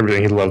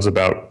everything he loves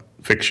about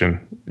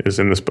fiction is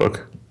in this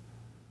book,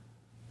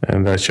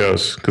 and that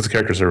shows because the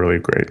characters are really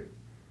great.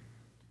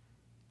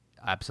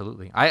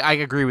 Absolutely, I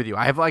agree with you.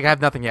 I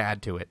have nothing to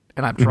add to it,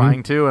 and I'm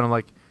trying to, and I'm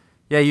like,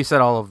 yeah, you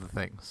said all of the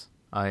things.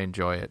 I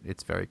enjoy it.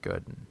 It's very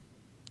good.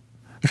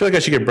 I feel like I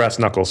should get brass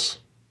knuckles.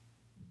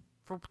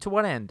 To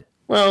what end?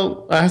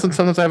 Well,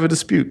 sometimes I have a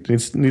dispute.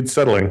 Needs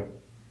settling.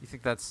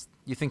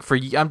 You think for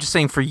you? I'm just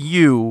saying for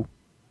you,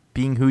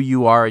 being who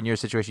you are in your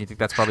situation, you think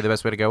that's probably the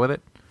best way to go with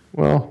it?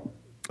 Well,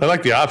 I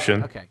like the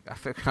option. Okay,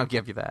 I'll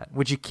give you that.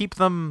 Would you keep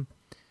them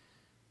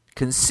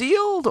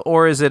concealed,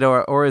 or is it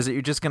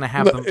you're just gonna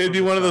have them? It'd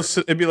be one of those.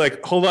 It'd be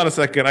like, hold on a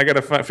second, I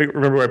gotta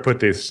remember where I put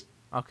these.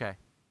 Okay.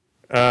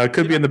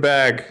 Could be in the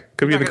bag.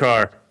 Could be in the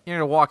car. You're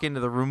gonna walk into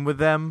the room with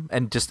them,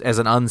 and just as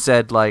an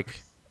unsaid,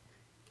 like,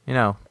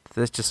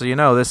 this, just so you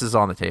know, this is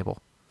on the table.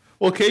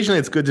 Well, occasionally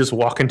it's good to just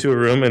walk into a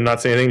room and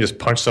not say anything, just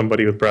punch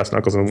somebody with brass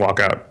knuckles and walk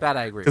out. That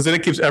I agree. Because then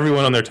it keeps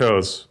everyone on their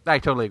toes. I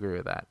totally agree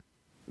with that.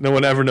 No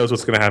one ever knows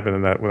what's going to happen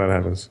when that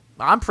happens.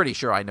 I'm pretty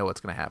sure I know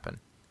what's going to happen.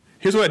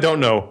 Here's what I don't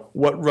know: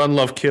 what Run,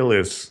 Love, Kill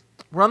is.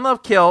 Run,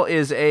 Love, Kill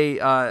is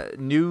a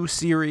new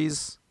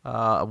series,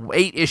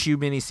 8-issue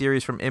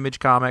miniseries from Image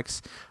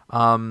Comics.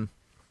 The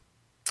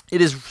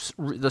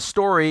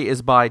story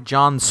is by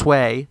John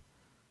Sway.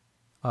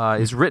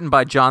 Is written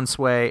by John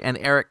Sway and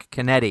Eric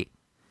Canetti.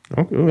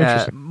 Oh,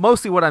 interesting.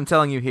 Mostly what I'm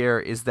telling you here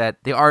is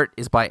that the art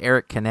is by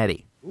Eric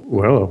Canetti.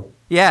 Well,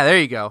 yeah, there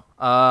you go.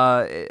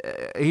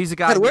 He's a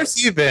guy. God, where's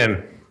he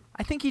been?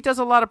 I think he does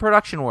a lot of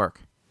production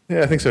work.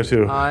 Yeah, I think so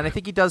too. And I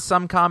think he does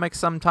some comics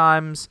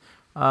sometimes,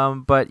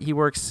 but he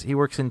works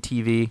in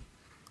TV.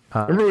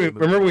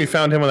 Remember when we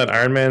found him on that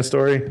Iron Man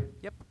story?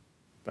 Yep.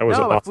 That was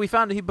awesome. We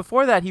found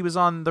before that he was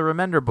on the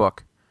Remender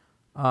book.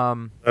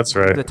 That's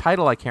right. The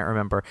title I can't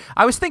remember.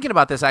 I was thinking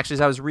about this actually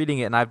as I was reading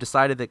it, and I've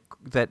decided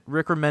that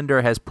Rick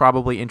Remender has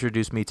probably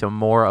introduced me to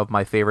more of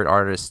my favorite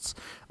artists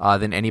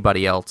than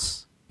anybody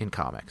else in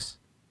comics.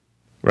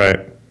 Right.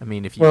 I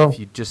mean, if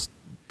you just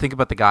think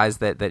about the guys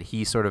that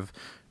he sort of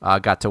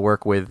got to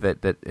work with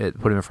that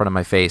put him in front of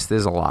my face,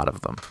 there's a lot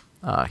of them.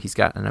 He's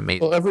got an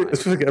amazing. Well, it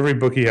feels like every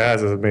book he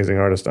has is an amazing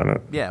artist on it.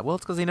 Yeah, well,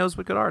 it's because he knows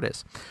what good art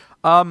is.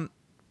 I'm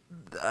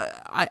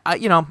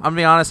gonna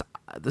be honest.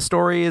 The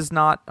story is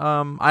not.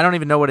 I don't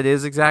even know what it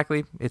is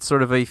exactly. It's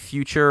sort of a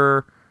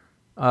future,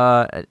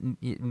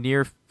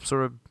 near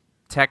sort of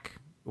tech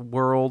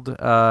world,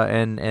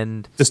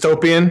 and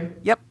dystopian.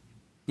 Yep.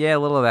 Yeah, a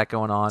little of that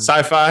going on.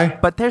 Sci-fi.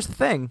 But there's the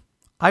thing.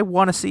 I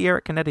want to see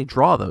Eric Canetti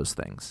draw those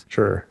things.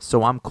 Sure.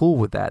 So I'm cool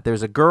with that.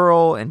 There's a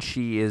girl, and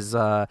she's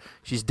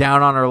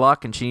down on her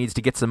luck, and she needs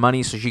to get some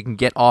money so she can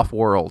get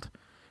off-world.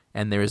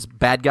 And there's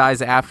bad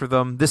guys after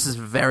them. This is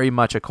very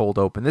much a cold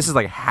open. This is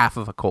like half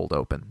of a cold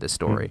open, this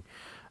story.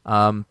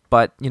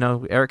 But,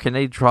 Eric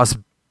Canetti draws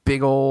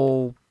big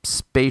old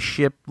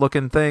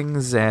spaceship-looking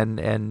things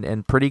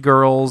and pretty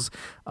girls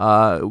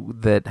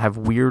that have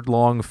weird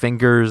long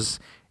fingers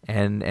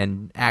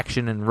and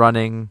action and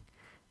running.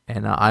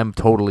 And I'm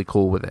totally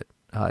cool with it.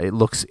 It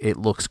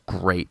looks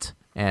great.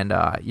 And,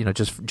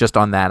 just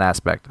on that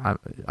aspect,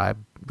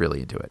 I'm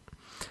really into it.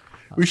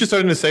 We should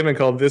start a new segment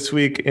called This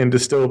Week in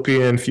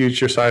Dystopian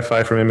Future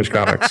Sci-Fi from Image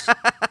Comics.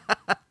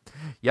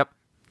 Yep.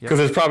 Because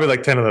there's probably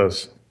like 10 of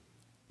those.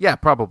 Yeah,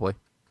 probably.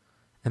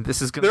 And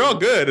this is they're all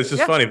good. It's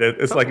just funny that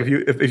it's totally.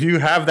 Like if you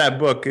have that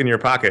book in your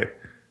pocket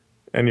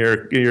and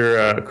you're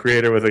a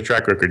creator with a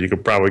track record, you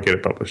could probably get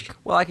it published.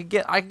 Well, I could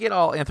get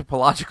all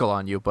anthropological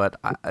on you, but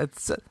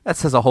that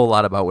says a whole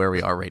lot about where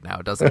we are right now,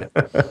 doesn't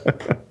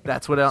it?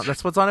 That's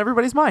what's on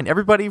everybody's mind.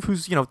 Everybody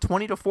who's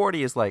 20 to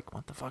 40 is like,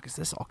 what the fuck is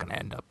this all going to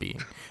end up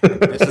being?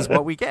 This is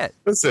what we get.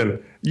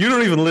 Listen, you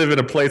don't even live in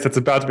a place that's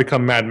about to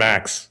become Mad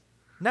Max.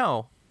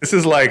 No. This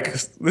is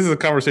a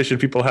conversation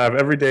people have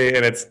every day,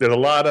 and there's a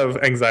lot of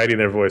anxiety in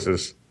their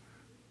voices.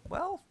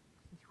 Well,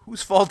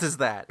 whose fault is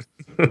that?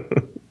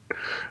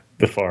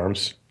 The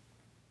farms.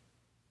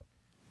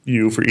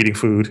 You for eating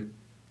food.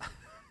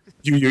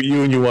 You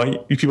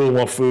people who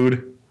want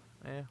food.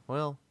 Yeah,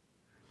 well.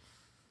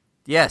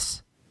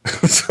 Yes.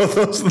 So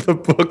those are the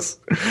books.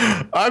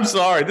 I'm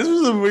sorry. This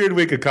was a weird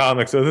week of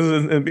comics, so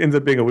this ends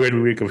up being a weird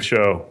week of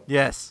show.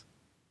 Yes.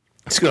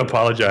 I'm just going to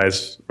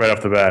apologize right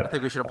off the bat. I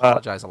think we should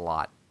apologize a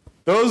lot.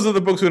 Those are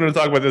the books we're going to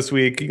talk about this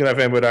week. You can have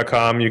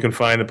iFanboy.com. You can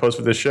find the post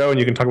for this show, and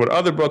you can talk about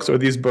other books or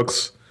these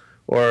books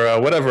or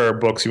whatever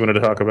books you wanted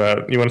to talk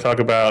about. You want to talk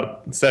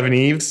about Seven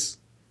Eves?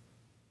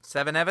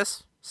 Seven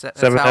Eves?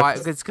 Seven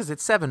Eves? It's because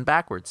it's 7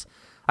 backwards.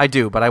 I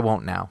do, but I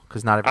won't now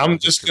because not everyone. I'm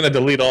just going to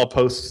delete all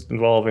posts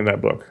involving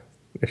that book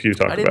if you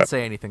talk about it. I didn't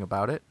say anything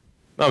about it.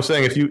 No, I'm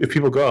saying if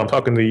people go, I'm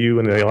talking to you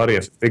and the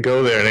audience. If they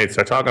go there and they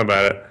start talking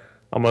about it,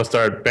 I'm going to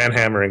start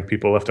banhammering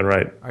people left and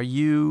right. Are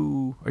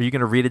you going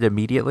to read it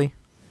immediately?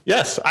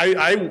 Yes. When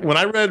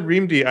I read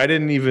Reamd, I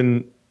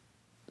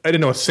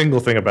didn't know a single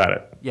thing about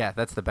it. Yeah,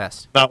 that's the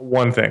best. Not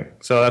one thing.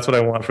 So that's what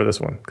I want for this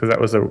one because that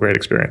was a great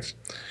experience.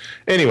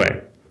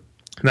 Anyway,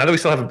 now that we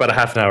still have about a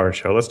half an hour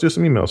show, let's do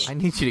some emails. I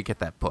need you to get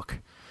that book.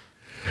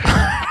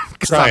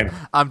 Trying.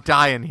 I'm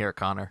dying here,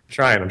 Connor.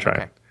 I'm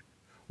trying. Okay.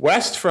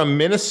 West from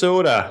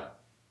Minnesota.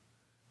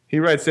 He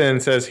writes in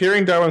and says,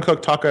 hearing Darwin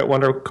Cook talk at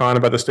WonderCon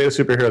about the state of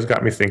superheroes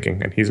got me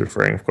thinking. And he's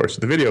referring, of course,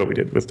 to the video we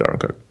did with Darwin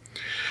Cook.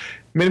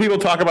 Many people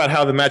talk about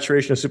how the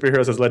maturation of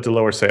superheroes has led to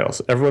lower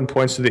sales. Everyone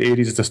points to the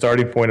 80s as the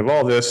starting point of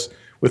all this,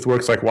 with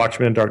works like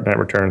Watchmen and Dark Knight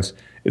Returns.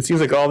 It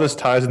seems like all this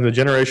ties into the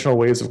generational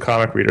ways of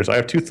comic readers. I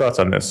have 2 thoughts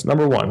on this.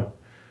 Number 1,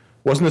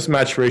 Wasn't this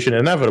maturation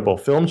inevitable?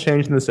 Film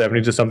changed in the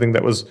 70s to something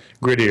that was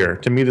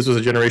grittier. To me, this was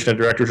a generation of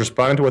directors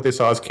responding to what they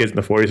saw as kids in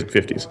the 40s and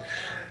 50s.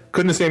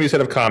 Couldn't the same be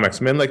said of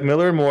comics? Men like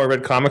Miller and Moore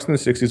read comics in the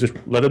 60s, which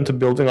led them to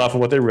building off of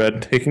what they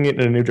read, taking it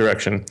in a new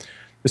direction.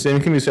 The same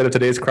can be said of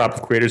today's crop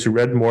of creators who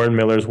read Moore and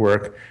Miller's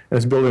work and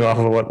is building off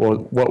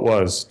of what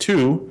was.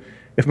 2,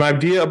 if my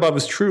idea above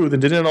is true, then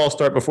didn't it all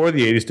start before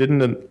the 80s?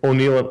 Didn't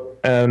O'Neill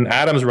and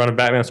Adams' run of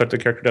Batman start the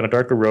character down a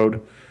darker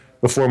road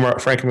before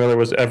Frank Miller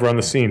was ever on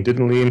the scene?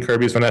 Didn't Lee and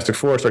Kirby's Fantastic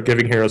Four start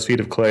giving heroes feet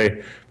of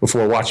clay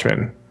before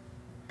Watchmen?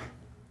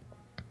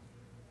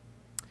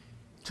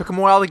 Took him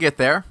a while to get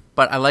there,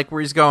 but I like where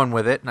he's going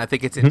with it, and I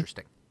think it's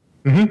interesting.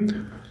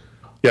 Mm-hmm.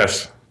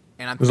 Yes.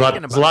 And I'm there's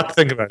a lot to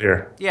think about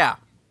here. Yeah.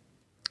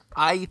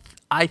 I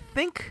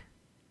think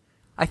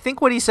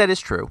what he said is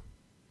true.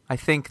 I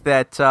think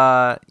that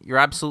you're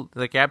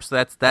absolutely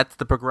that's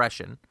the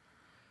progression.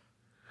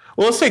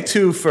 Well, let's take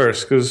 2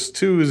 first, because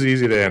 2 is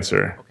easy to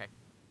answer. Okay.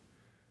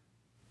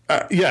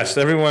 Yes,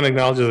 everyone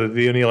acknowledges that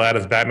the O'Neill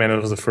Adams Batman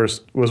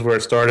was where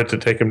it started to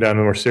take him down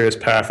a more serious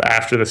path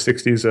after the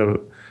 60s of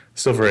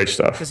Silver Age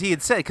stuff.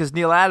 Because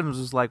Neil Adams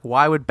was like,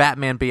 why would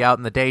Batman be out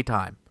in the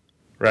daytime?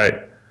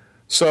 Right.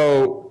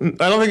 So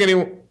I don't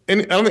think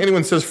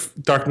anyone says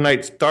Dark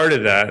Knight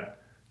started that.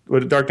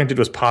 What Dark Knight did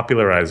was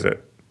popularize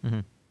it.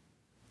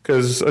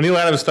 Because O'Neill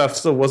Adams stuff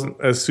still wasn't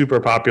as super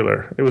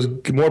popular. It was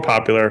more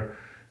popular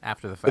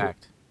after the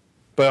fact.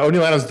 But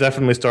O'Neill Adams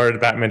definitely started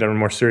Batman down a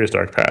more serious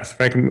dark path.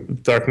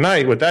 Dark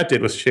Knight, what that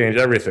did was change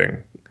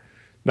everything.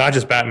 Not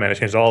just Batman, it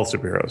changed all the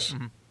superheroes.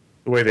 Mm-hmm.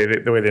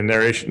 The way the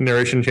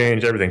narration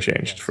changed, everything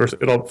changed. First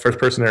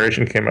person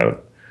narration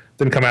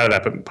didn't come out of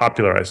that, but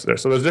popularized there.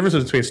 So there's a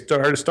difference between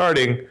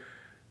starting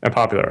and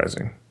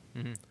popularizing.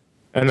 Mm-hmm.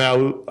 And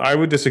now I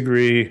would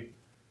disagree.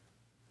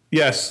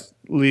 Yes,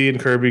 Lee and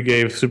Kirby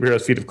gave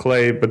superheroes feet of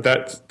clay, but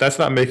that's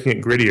not making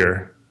it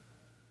grittier.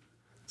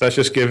 That's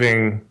just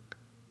giving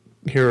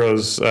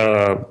heroes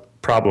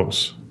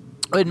problems.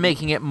 And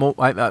making it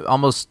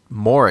almost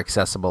more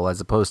accessible as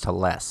opposed to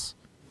less.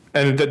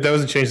 And that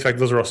doesn't change the fact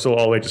that those are still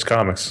all ages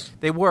comics.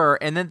 They were,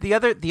 and then the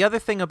other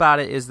thing about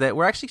it is that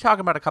we're actually talking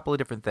about a couple of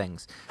different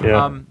things.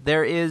 Yeah.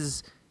 There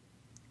is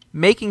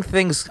making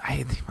things.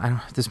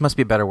 This must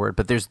be a better word,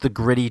 but there's the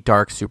gritty,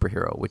 dark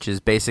superhero, which is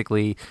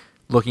basically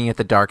looking at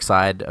the dark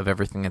side of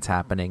everything that's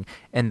happening.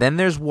 And then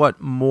there's what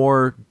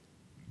Moore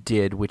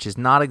did, which is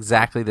not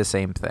exactly the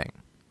same thing.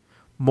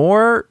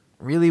 Moore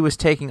really was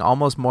taking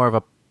almost more of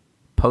a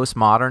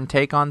postmodern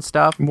take on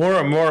stuff. More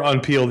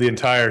unpeel the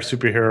entire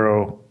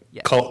superhero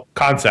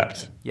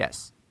concept.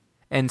 Yes.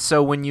 And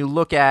so when you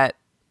look at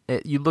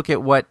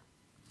what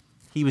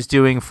he was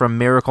doing from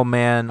Miracle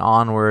Man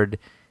onward,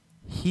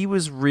 he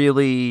was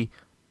really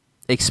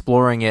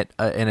exploring it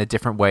in a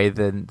different way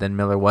than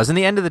Miller was. In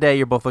the end of the day,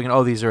 you're both looking,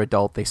 oh, these are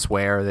adult, they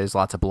swear, there's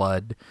lots of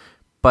blood.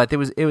 But it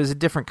was a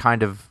different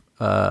kind of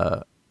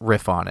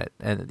riff on it.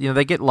 And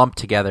they get lumped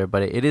together,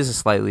 but it is a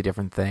slightly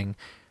different thing.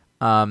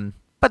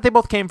 But they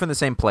both came from the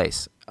same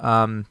place.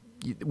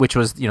 Which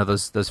was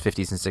those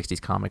 50s and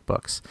 60s comic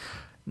books.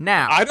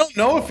 Now I don't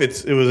know if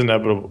it was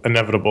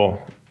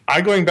inevitable.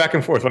 Going back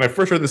and forth. When I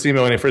first read this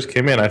email when it first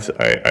came in,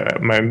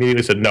 I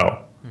immediately said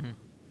no. Mm-hmm.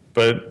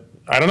 But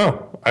I don't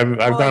know. I've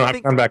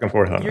gone back and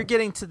forth on it. You're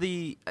getting to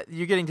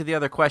the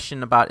other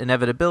question about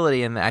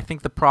inevitability, and I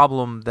think the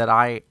problem that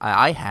I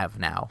have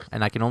now,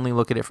 and I can only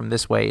look at it from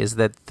this way, is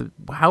that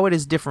how it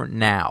is different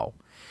now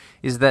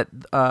is that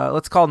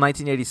let's call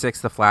 1986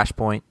 the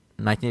Flashpoint.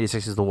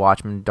 1986 is the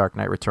Watchmen Dark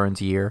Knight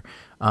Returns year,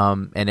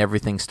 and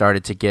everything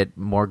started to get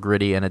more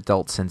gritty and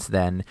adult since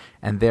then,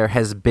 and there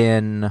has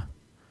been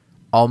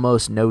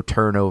almost no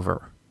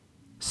turnover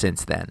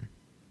since then.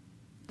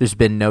 There's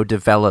been no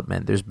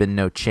development. There's been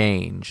no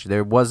change.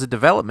 There was a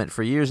development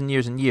for years and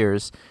years and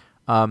years.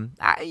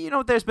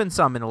 There's been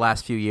some in the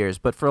last few years,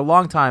 but for a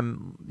long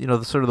time,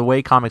 the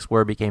way comics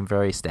became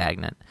very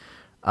stagnant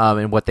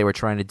in what they were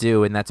trying to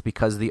do, and that's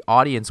because the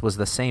audience was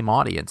the same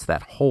audience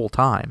that whole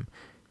time.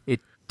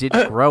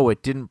 Didn't grow.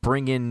 It didn't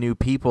bring in new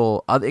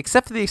people,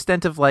 except to the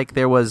extent of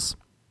there was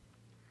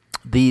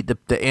the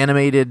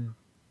animated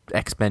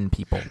X-Men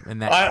people in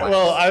that.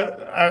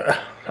 I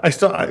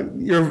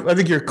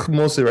think you're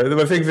mostly right.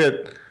 I think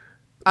that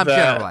I'm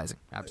generalizing.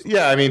 Absolutely.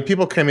 Yeah, I mean,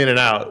 people came in and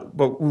out,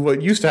 but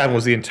what used to happen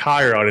was the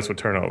entire audience would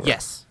turn over.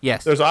 Yes.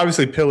 There's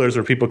obviously pillars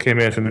where people came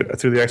in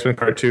through the X-Men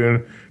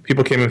cartoon.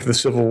 People came in for the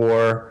Civil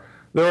War.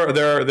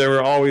 There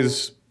were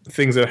always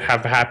things that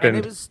have happened.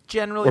 And it was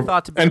generally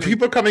thought to be... And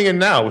people are coming in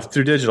now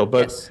through digital,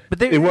 but,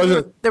 they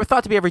were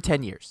thought to be every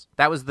 10 years.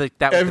 That was the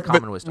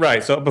common wisdom.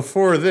 Right, so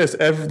before this,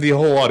 the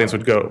whole audience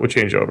would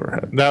change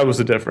over. That was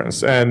the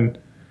difference. And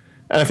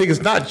I think it's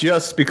not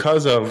just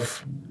because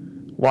of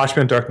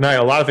Watchmen Dark Knight.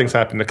 A lot of things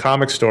happened. The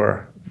comic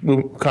store,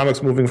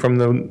 comics moving from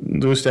the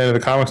newsstand to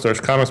the comic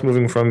stores, comics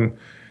moving from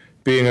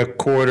being a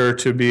quarter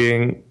to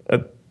being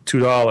 $2.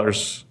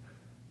 $4.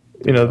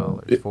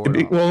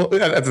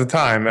 At the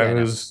time, it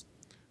was...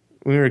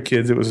 When we were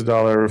kids, it was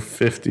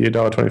 $1.50,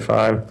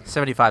 $1.25.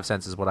 75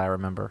 cents is what I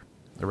remember.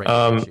 The rate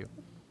issue.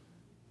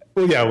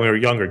 Well, yeah, when we were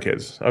younger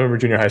kids. I remember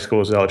junior high school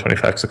was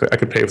 $1.25 because I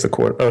could pay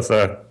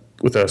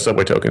with a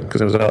subway token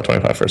because it was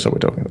 $1.25 for a subway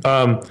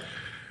token.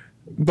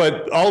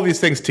 But all these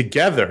things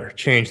together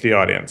changed the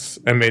audience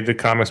and made the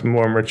comics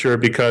more mature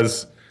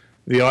because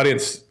the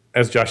audience,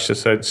 as Josh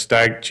just said,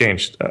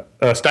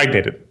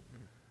 stagnated.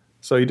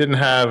 So you didn't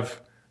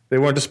have, they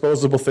weren't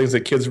disposable things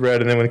that kids read,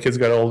 and then when kids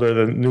got older,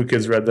 the new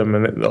kids read them,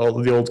 and all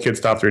the old kids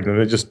stopped reading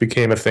them. It just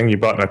became a thing you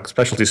bought in a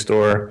specialty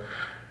store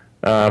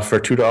for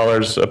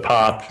 $2 a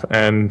pop,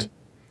 and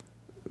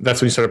that's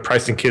when you started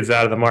pricing kids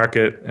out of the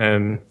market,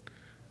 and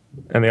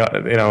then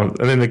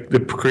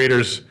the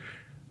creators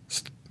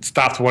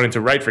stopped wanting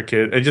to write for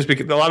kids. It just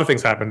a lot of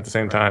things happened at the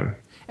same time.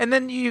 And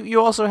then you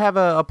also have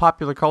a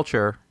popular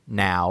culture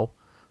now,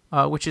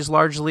 which is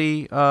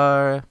largely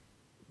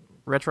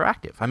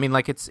retroactive. I mean,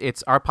 like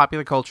it's our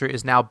popular culture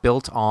is now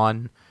built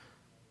on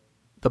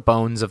the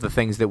bones of the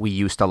things that we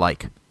used to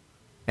like,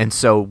 and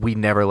so we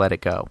never let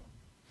it go.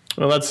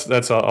 Well,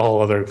 that's a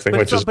whole other thing,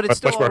 which is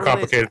much more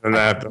complicated than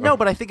that. No,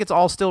 but I think it's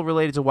all still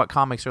related to what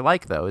comics are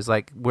like, though. Is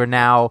like we're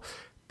now.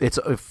 It's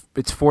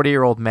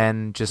 40-year-old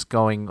men just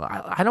going,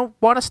 I don't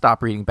want to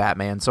stop reading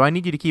Batman, so I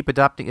need you to keep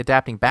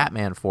adapting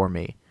Batman for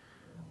me.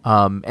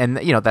 And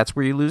that's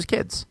where you lose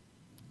kids.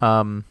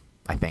 I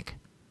think.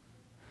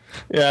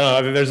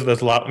 Yeah, no, there's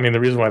a lot. I mean, the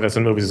reason why that's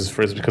in movies is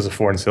because of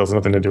foreign sales,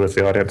 nothing to do with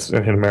the audience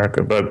in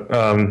America.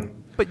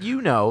 But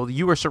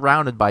you are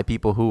surrounded by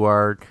people who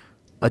are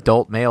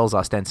adult males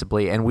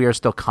ostensibly, and we are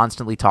still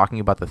constantly talking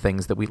about the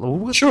things that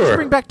let's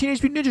bring back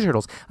Teenage Mutant Ninja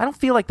Turtles. I don't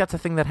feel like that's a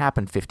thing that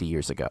happened 50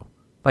 years ago.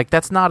 Like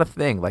that's not a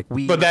thing. But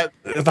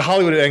the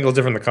Hollywood angle is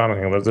different than the comic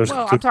angle. I'm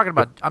talking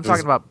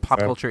about pop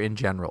culture in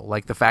general.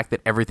 Like the fact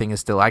that everything is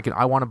still.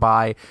 I want to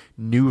buy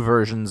new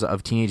versions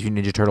of Teenage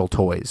Mutant Ninja Turtle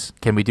toys.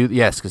 Can we do?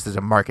 Yes, because there's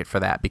a market for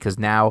that. Because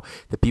now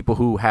the people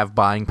who have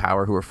buying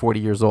power, who are 40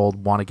 years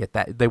old, want to get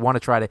that. They want to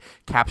try to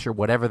capture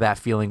whatever that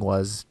feeling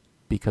was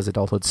because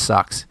adulthood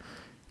sucks.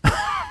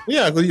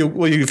 Yeah,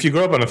 if you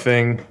grow up on a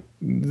thing,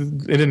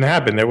 it didn't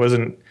happen. There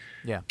wasn't.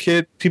 Yeah.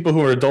 People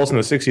who were adults in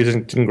the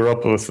 60s didn't grow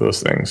up with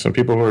those things. So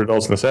people who were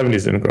adults in the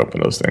 70s didn't grow up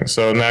in those things.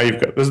 So now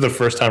this is the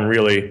first time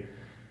really,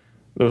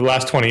 the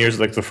last 20 years is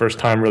like the first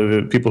time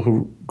really the people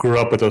who grew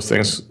up with those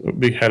things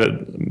had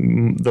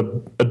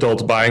the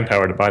adults buying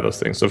power to buy those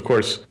things. So of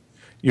course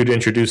you'd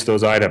introduce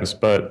those items,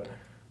 but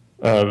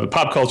the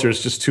pop culture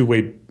is just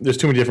there's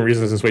too many different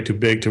reasons. It's way too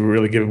big to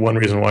really give one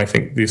reason why I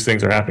think these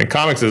things are happening.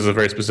 Comics is a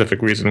very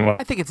specific reason why.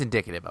 I think it's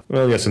indicative of.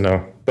 Well, yes and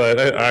no, but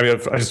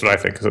that's what I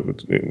think. Cause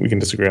we can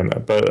disagree on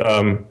that, but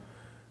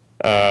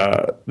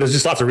there's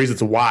just lots of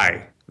reasons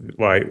why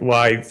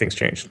things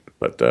changed.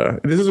 But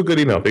this is a good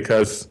email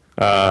because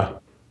I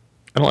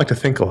don't like to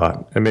think a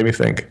lot. It made me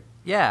think.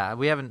 Yeah,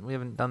 we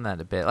haven't done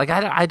that a bit. Like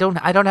I don't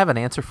have an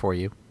answer for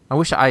you. I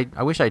wish I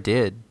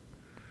did,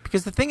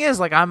 because the thing is,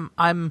 like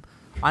I'm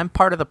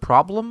part of the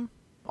problem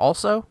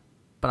also,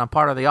 but I'm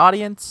part of the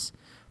audience,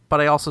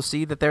 but I also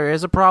see that there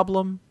is a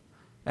problem,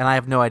 and I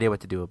have no idea what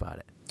to do about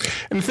it.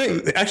 And the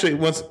thing, actually,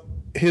 once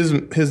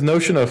his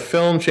notion of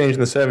film changed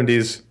in the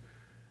 70s,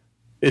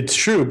 it's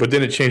true, but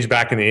then it changed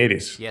back in the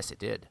 80s. Yes, it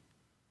did.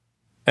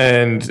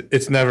 And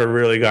it's never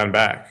really gone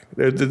back.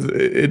 In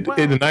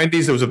the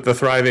 90s, it was the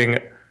thriving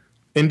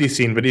indie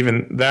scene, but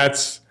even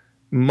that's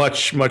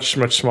much, much,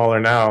 much smaller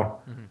now.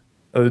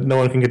 Mm-hmm. No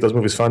one can get those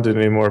movies funded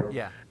anymore.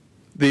 Yeah.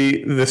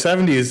 The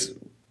 70s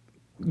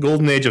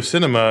golden age of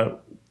cinema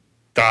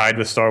died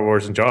with Star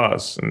Wars and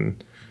Jaws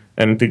and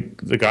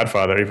the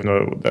Godfather, even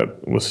though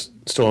that was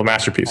still a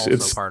masterpiece. Also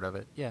it's part of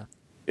it, yeah.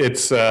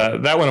 It's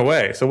that went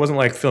away, so it wasn't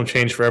like film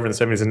changed forever in the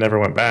 70s and never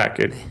went back.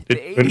 The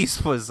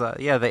 80s was the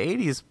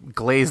 80s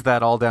glazed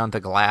that all down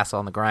to glass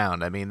on the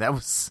ground. I mean,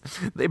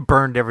 they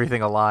burned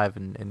everything alive,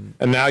 and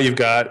now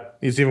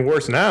it's even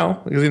worse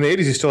now, because in the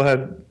 80s you still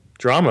had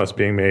dramas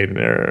being made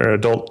or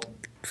adult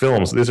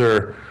films. These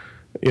are.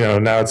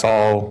 Now it's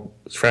all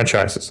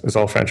franchises. It's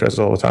all franchises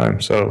all the time.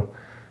 So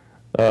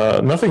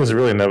nothing is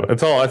really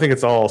it's all. I think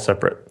it's all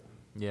separate.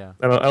 Yeah.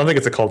 I don't think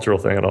it's a cultural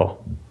thing at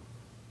all.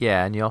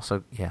 Yeah, and you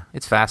also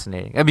it's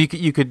fascinating. I mean,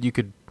 you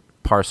could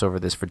parse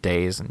over this for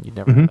days and you'd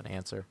never have an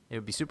answer. It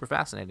would be super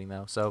fascinating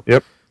though. So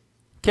yep.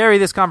 Carry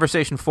this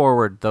conversation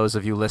forward, those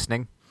of you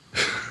listening.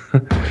 Do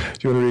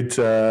you want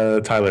to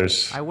read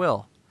Tyler's? I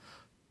will.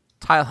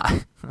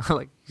 Tyler,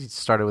 he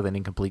started with an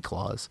incomplete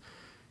clause.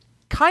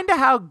 Kind of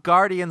how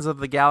Guardians of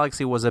the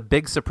Galaxy was a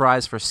big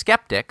surprise for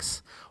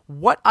skeptics,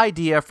 what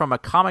idea from a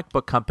comic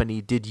book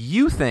company did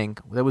you think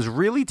that was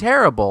really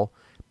terrible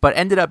but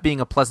ended up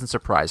being a pleasant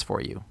surprise for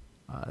you?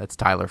 That's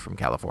Tyler from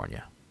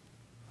California.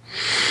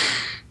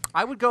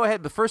 I would go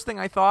ahead. The first thing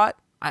I thought,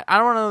 I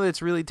don't know that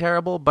it's really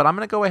terrible, but I'm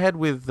going to go ahead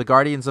with the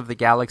Guardians of the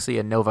Galaxy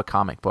and Nova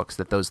comic books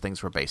that those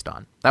things were based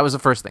on. That was the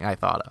first thing I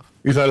thought of.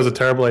 You thought it was a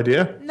terrible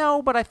idea?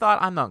 No, but I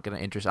thought I'm not going to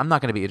be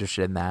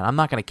interested in that. I'm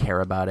not going to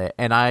care about it.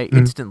 And I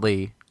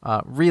instantly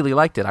really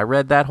liked it. I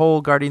read that whole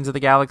Guardians of the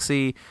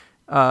Galaxy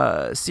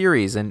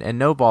series and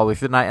Nova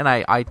with it, and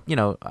I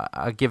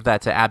give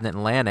that to Abnett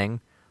and Lanning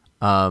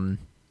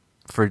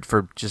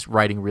for just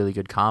writing really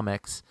good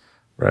comics.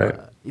 Right.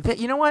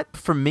 You know what?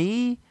 For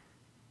me,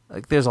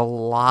 Like, there's a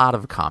lot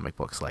of comic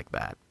books like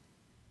that.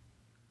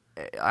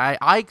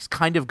 I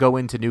kind of go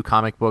into new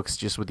comic books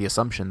just with the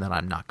assumption that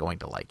I'm not going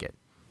to like it.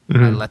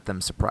 I let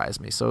them surprise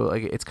me. So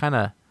like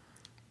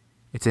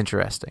it's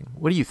interesting.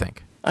 What do you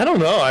think? I don't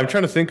know. I'm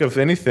trying to think of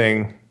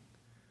anything.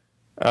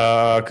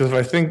 Because if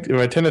I tend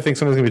to think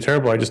something's gonna be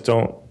terrible, I just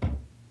don't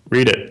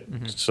read it.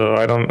 So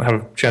I don't have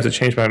a chance to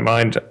change my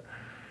mind.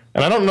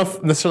 And I don't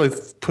necessarily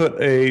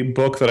put a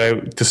book that I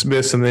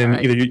dismiss and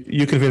then either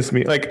you convince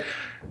me, like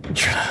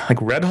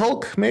Red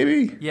Hulk,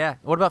 maybe. Yeah.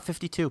 What about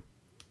 52?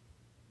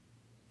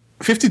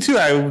 52,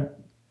 I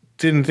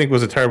didn't think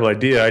was a terrible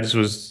idea. I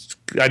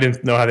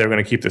didn't know how they were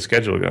going to keep the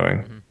schedule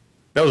going.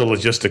 That was a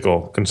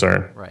logistical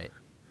concern. Right.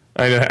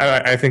 I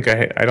don't think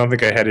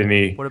I had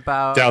any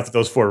doubt that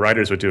those 4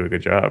 writers would do a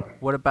good job.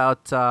 What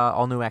about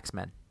all new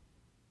X-Men?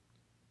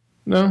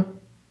 No.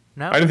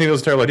 I didn't think it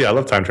was a terrible idea. I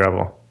love time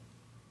travel.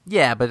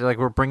 Yeah, but like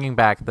we're bringing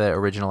back the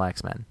original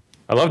X-Men.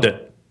 I loved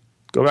it.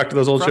 Go back to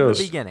those old shows.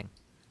 From the beginning.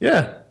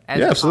 Yeah.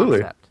 Absolutely.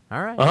 Concept.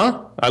 All right.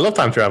 I love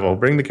time travel.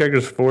 Bring the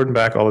characters forward and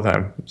back all the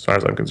time, as far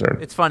as I'm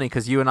concerned. It's funny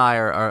because you and I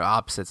are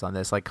opposites on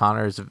this. Like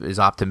Conor is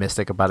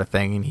optimistic about a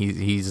thing, and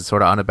he's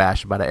sort of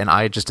unabashed about it, and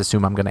I just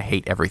assume I'm going to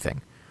hate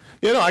everything.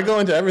 I go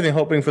into everything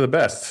hoping for the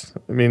best.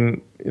 I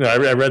mean, I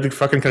read the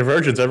fucking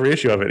Convergence, every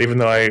issue of it, even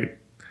though I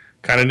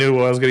kind of knew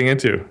what I was getting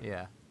into.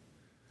 Yeah.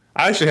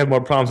 I actually have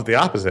more problems with the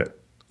opposite.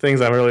 Things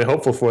I'm really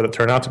hopeful for that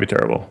turn out to be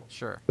terrible.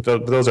 Sure.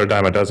 But those are a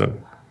dime a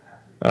dozen.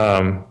 So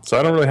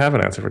I don't really have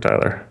an answer for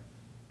Tyler.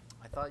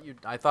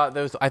 I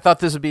thought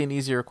this would be an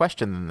easier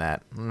question than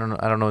that.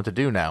 I don't know what to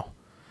do now.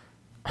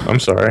 I'm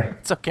sorry.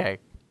 It's okay.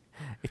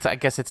 I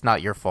guess it's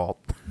not your fault.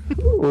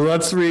 Well,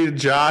 let's read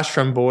Josh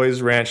from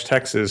Boys Ranch,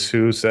 Texas,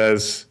 who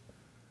says,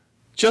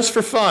 "Just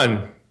for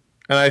fun."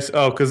 And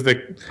because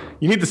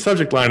you need the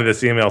subject line of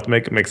this email to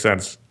make it make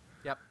sense.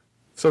 Yep.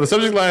 So the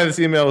subject line of this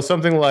email is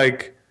something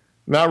like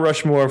Mount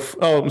Rushmore.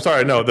 I'm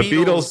sorry. No, the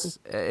Beatles.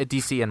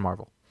 DC and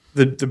Marvel.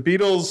 The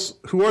Beatles.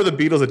 Who are the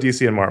Beatles at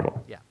DC and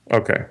Marvel? Yeah.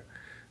 Okay.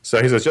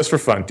 So he says, just for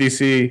fun.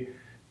 DC,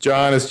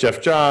 John is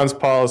Jeff Johns,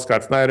 Paul is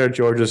Scott Snyder,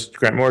 George is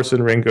Grant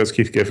Morrison, Ringo is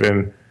Keith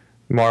Giffen,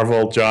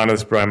 Marvel, John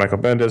is Brian Michael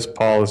Bendis,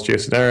 Paul is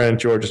Jason Aaron,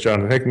 George is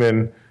Jonathan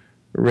Hickman,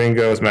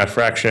 Ringo is Matt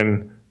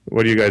Fraction.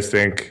 What do you guys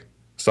think?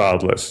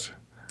 Solid list.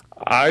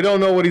 I don't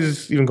know what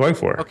he's even going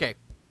for. Okay.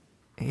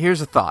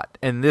 Here's a thought,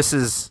 and this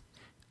is,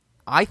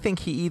 I think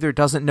he either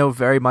doesn't know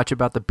very much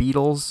about the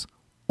Beatles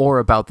or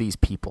about these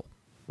people.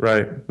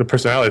 Right. The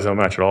personalities don't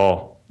match at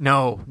all.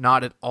 No,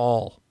 not at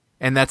all.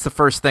 And that's the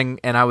first thing.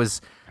 And I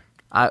was,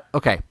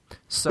 okay.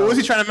 So what was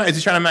he trying to match? Is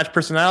he trying to match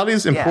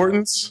personalities,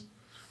 importance,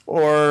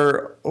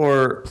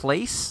 or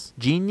place,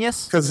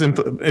 genius? Because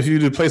if you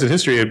do place in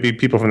history, it'd be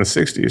people from the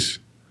 '60s.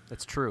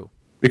 That's true.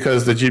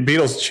 Because the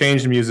Beatles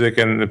changed music,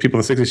 and the people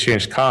in the '60s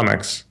changed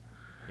comics.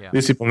 Yeah.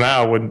 These people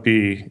now wouldn't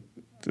be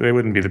the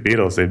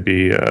Beatles. They'd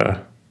be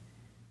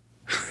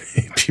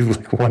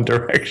like One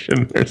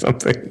Direction or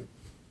something.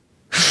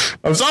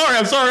 I'm sorry,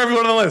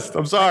 everyone on the list.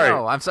 I'm sorry.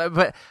 No, I'm sorry,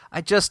 but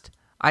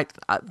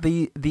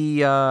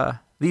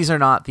these are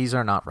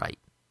not right.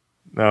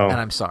 No,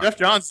 and I'm sorry. Jeff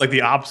Johns is like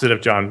the opposite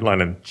of John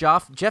Lennon.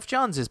 Jeff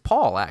Johns is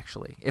Paul,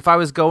 actually. If I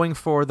was going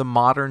for the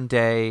modern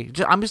day,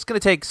 I'm just going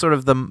to take sort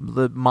of the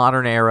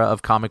modern era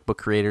of comic book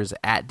creators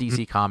at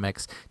DC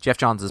Comics. Jeff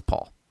Johns is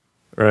Paul.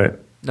 Right.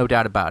 No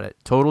doubt about it.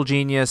 Total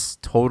genius.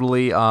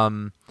 Totally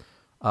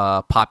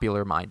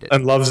popular minded.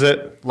 And loves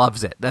it.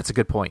 Loves it. That's a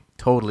good point.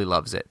 Totally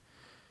loves it.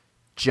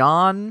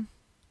 John.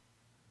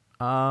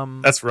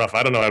 That's rough.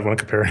 I don't know. I want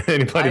to compare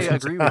anybody. I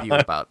agree with you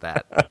about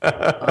that.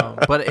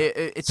 But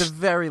at the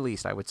very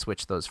least, I would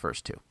switch those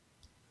first two,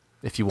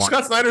 if you want.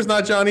 Scott Snyder's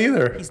not John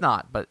either. He's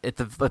not, but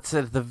let's say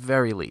at the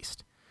very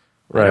least.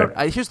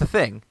 Right. Here's the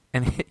thing,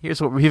 and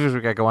here's what we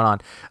got going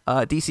on.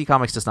 DC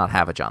Comics does not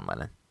have a John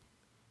Lennon.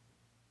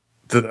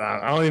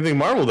 I don't even think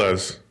Marvel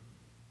does.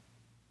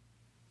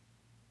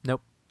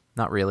 Nope,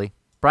 not really.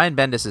 Brian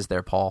Bendis is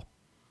there, Paul.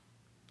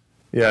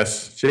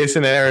 Yes,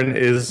 Jason Aaron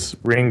is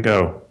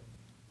Ringo.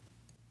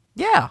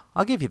 Yeah,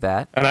 I'll give you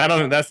that.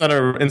 And that's not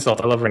an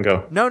insult. I love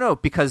Ringo. No,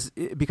 because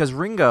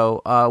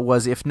Ringo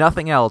was, if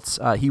nothing else,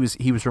 he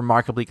was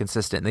remarkably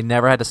consistent. They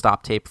never had to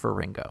stop tape for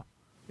Ringo.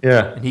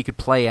 Yeah, and he could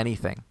play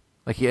anything,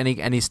 like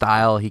any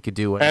style he could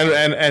do. Whatever.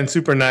 And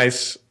super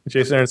nice.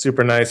 Jason Aaron's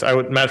super nice.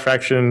 Matt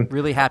Fraction.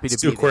 Really happy to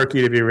be too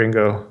quirky to be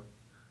Ringo.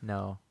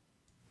 No,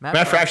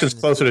 Matt Fraction's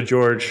closer to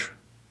George.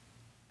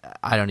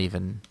 I don't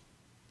even.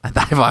 I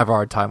have a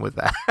hard time with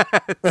that.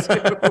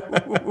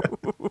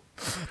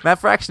 Matt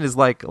Fraction is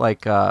like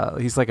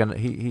he's like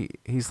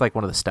he's like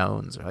one of the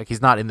Stones. Like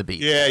he's not in the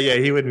Beatles. Yeah,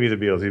 he wouldn't be the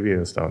Beatles. He'd be in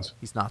the Stones.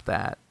 He's not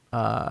that.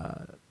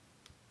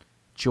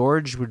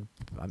 George would.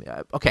 I mean,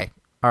 okay,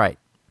 all right.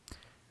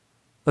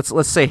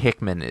 Let's say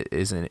Hickman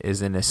is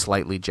in a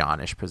slightly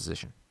Johnish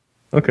position.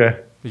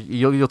 Okay.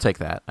 You'll take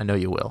that. I know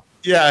you will.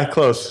 Yeah,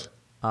 close.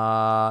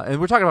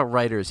 And we're talking about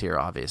writers here,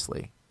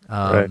 obviously.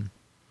 Right.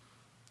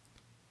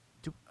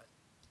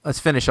 Let's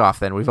finish off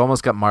then. We've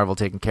almost got Marvel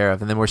taken care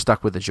of, and then we're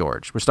stuck with the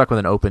George. We're stuck with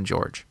an open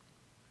George.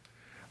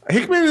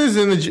 Hickman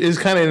is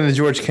kind of in the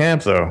George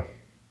camp, though.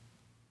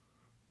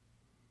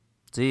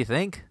 Do you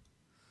think?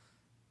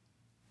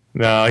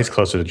 No, he's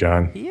closer to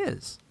John. He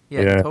is.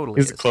 Yeah, he totally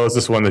he's is. the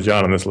closest one to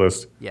John on this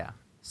list. Yeah.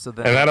 So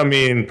then, And I don't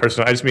mean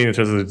personal. I just mean in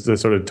terms of the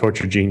sort of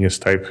torture genius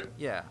type.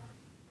 yeah.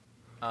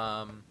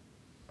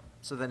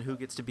 So then, who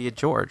gets to be a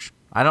George?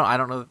 I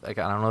don't know. Like,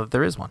 I don't know if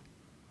there is one.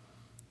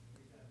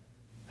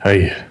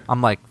 Hey.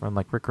 I'm like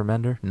Rick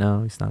Remender.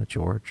 No, he's not a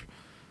George.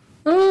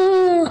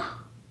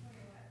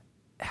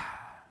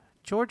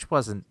 George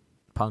wasn't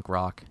punk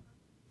rock.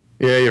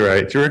 Yeah, you're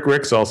right.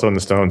 Rick's also in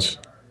the Stones.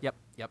 Yep.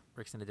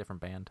 Rick's in a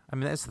different band. I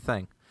mean, that's the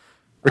thing.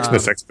 Rick's in the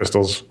Sex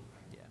Pistols.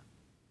 Yeah.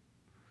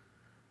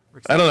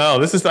 I don't know.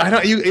 This is. I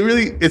don't. It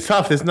really. It's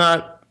tough. It's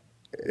not.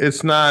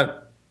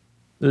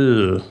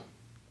 Ugh.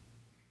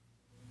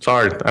 It's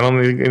hard. I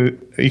don't think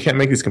you can't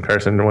make these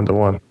comparisons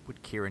 1-to-1.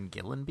 Would Kieran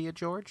Gillen be a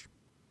George?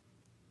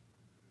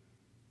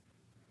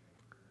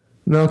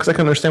 No, because I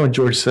can understand what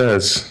George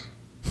says.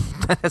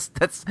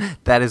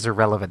 That is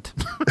irrelevant.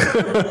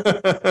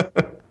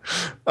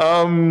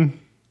 And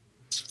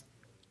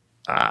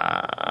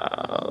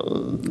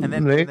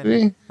then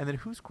maybe. And then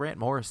who's Grant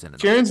Morrison?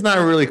 Kieran's not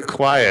really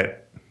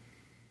quiet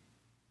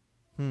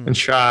and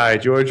shy.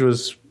 George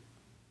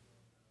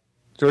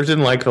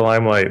didn't like the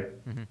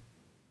limelight. Mm-hmm.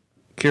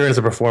 Kieran's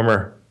a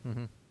performer.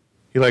 Mm-hmm.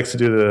 He likes to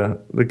do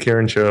the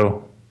Kieran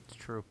show. It's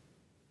true.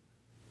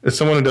 It's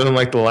someone who doesn't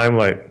like the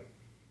limelight.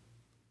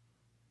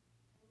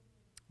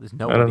 There's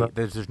nobody.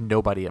 There's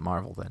nobody at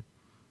Marvel then,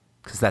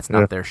 because that's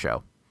not their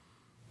show.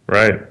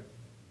 Right.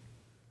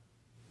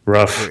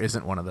 Rough. There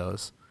isn't one of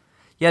those.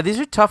 Yeah, these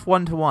are tough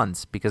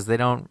 1-to-1s because they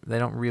don't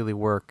really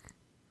work.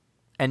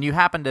 And you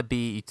happen to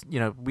be,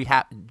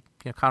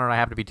 Conor and I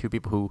happen to be two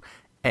people who,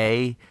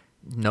 A,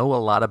 know a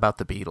lot about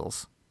the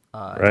Beatles.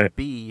 Right. And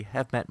B,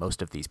 have met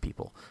most of these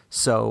people.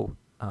 So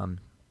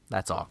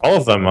that's awkward. All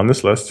of them on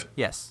this list.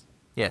 Yes,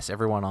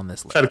 everyone on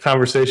this list. Had a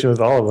conversation with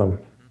all of them.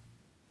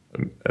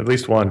 At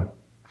least one.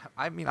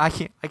 I mean, I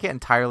can't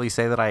entirely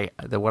say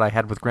that what I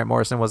had with Grant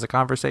Morrison was a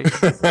conversation,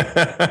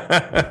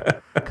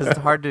 because it's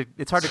hard to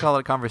call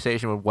it a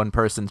conversation when one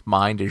person's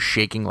mind is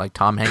shaking like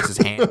Tom Hanks's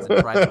hands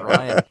in Private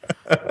Ryan,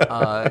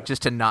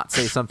 just to not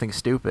say something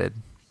stupid.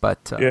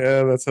 But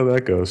yeah, that's how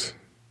that goes.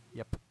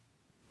 Yep.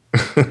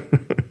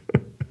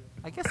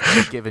 I guess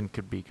Ed Given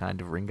could be kind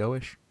of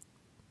Ringo-ish.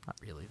 Not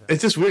really, though.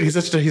 It's just weird. He's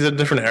a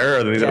different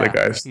era than these other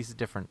guys. He's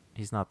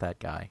not that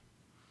guy.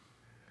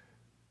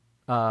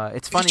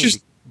 It's funny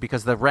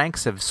because the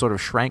ranks have sort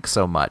of shrank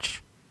so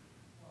much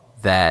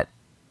that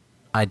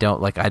a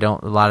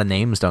lot of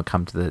names don't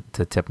come to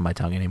the tip of my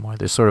tongue anymore.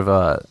 There's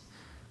a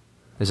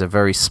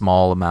very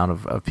small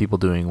amount of people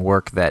doing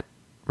work that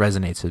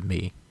resonates with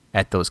me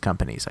at those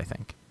companies, I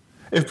think.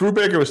 If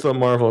Brubaker was still at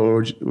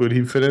Marvel, would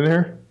he fit in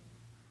here?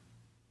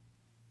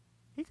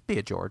 He could be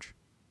a George.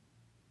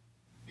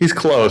 He's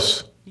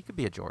close. He could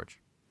be a George.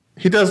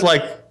 He does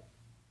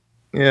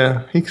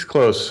he's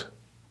close.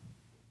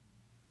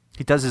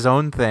 He does his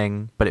own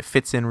thing, but it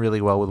fits in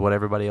really well with what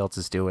everybody else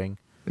is doing.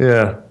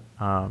 Yeah.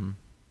 And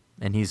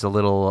he's a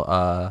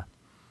little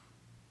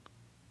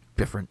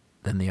different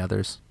than the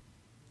others.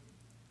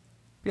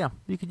 Yeah,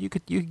 you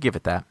could give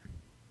it that.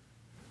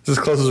 It's as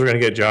close as we're gonna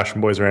get Josh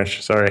from Boys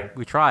Ranch. Sorry.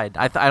 We tried.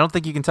 I don't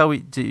think you can tell we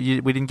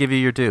didn't give you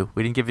your due.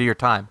 We didn't give you your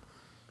time.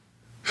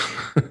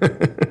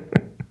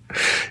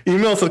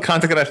 Email us at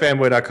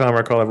contact@ifanboy.com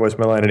or call our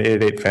voicemail line at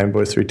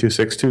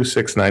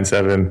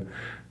 888-fanboys-326-2697.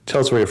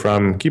 Tell us where you're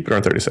from. Keep it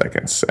around 30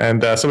 seconds.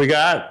 And so we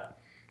got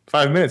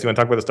 5 minutes. You want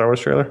to talk about the Star Wars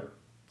trailer?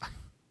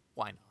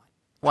 Why not?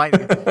 Why?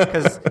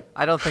 Because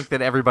I don't think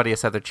that everybody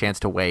has had their chance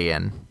to weigh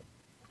in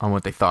on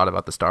what they thought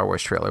about the Star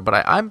Wars trailer.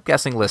 But I'm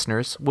guessing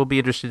listeners will be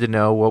interested to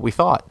know what we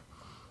thought.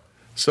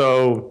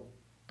 So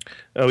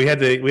we had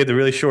the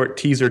really short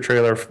teaser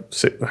trailer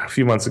a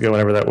few months ago,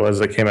 whenever that was,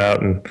 that came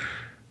out and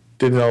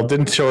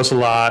didn't show us a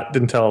lot,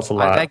 didn't tell us a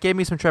lot. That gave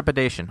me some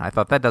trepidation. I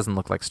thought that doesn't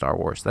look like Star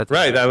Wars.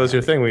 Right, that was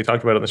your thing when we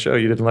talked about it on the show.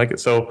 You didn't like it.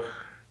 So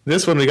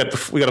this one we got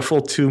a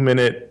full 2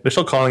 minute. They're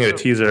still calling it a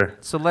teaser.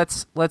 So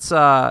let's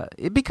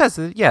because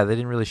they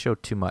didn't really show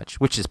too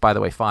much, which is, by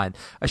the way, fine.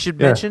 I should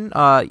mention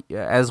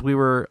as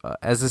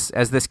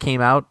this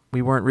came out,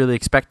 we weren't really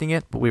expecting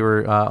it, but we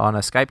were on a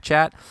Skype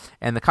chat,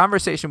 and the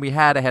conversation we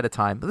had ahead of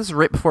time. This is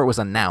right before it was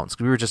announced.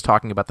 We were just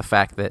talking about the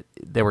fact that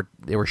they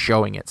were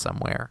showing it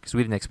somewhere because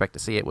we didn't expect to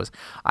see it.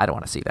 I don't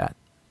want to see that.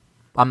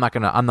 I'm not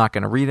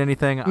gonna read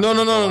anything.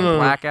 No.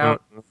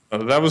 Blackout. No.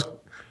 That was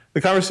the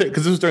conversation,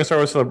 because this was during Star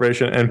Wars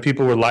Celebration, and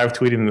people were live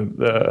tweeting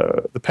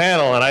the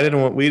panel,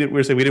 and we didn't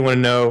want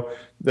to know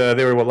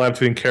they were live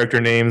tweeting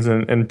character names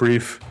and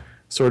brief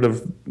sort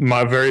of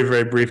my very,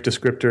 very brief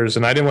descriptors,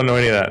 and I didn't want to know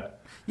any of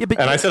that. Yeah,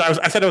 but I said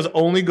I was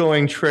only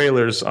going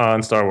trailers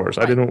on Star Wars.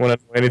 I didn't want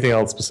to know anything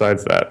else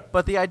besides that.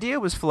 But the idea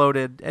was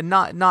floated, and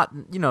not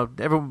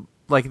everyone,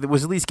 it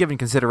was at least given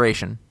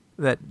consideration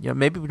that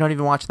maybe we don't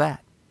even watch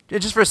that.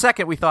 Just for a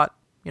second, we thought,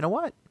 you know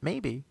what,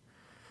 maybe.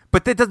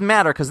 But that doesn't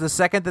matter, because the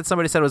second that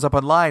somebody said it was up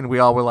online, we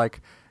all were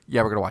like,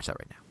 yeah, we're going to watch that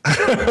right now.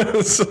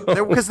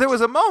 Because there was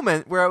a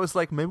moment where I was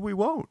like, maybe we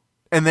won't.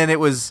 And then it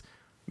was,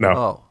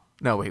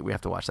 wait, we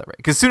have to watch that right.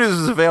 Because as soon as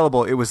it was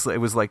available, it was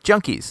like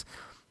Junkies.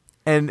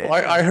 And Well,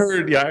 I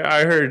heard,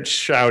 I heard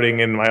shouting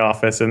in my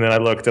office, and then I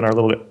looked in our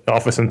little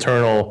office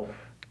internal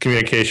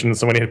communication.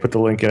 Somebody had put the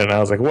link in, and I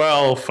was like,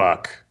 "Well,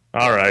 fuck,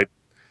 all right."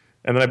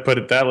 And then I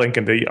put that link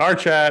into our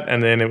chat,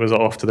 and then it was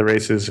off to the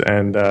races.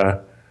 And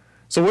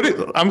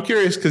so, I'm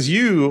curious because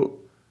you,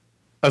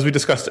 as we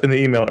discussed in the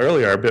email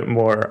earlier, are a bit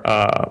more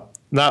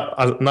not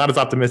as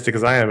optimistic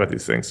as I am about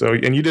these things. So,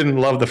 and you didn't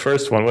love the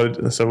first one.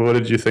 What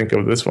did you think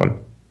of this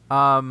one?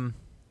 I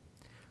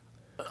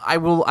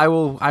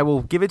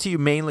will give it to you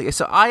mainly.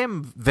 So I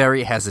am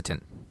very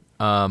hesitant,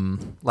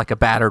 like a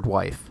battered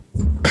wife,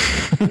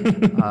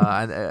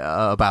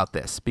 about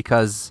this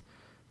because,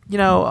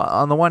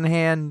 on the one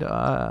hand,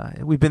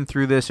 we've been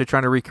through this. You're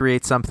trying to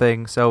recreate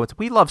something, so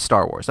we love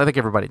Star Wars. I think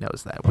everybody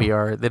knows that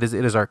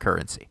it is our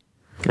currency,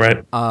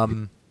 Right.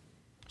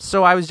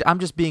 So I'm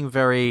just being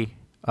very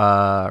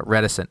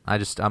reticent.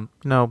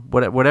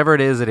 Whatever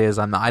it is.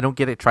 I don't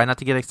get it. Try not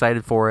to get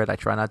excited for it. I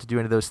try not to do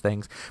any of those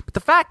things. But the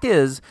fact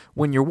is,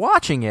 when you're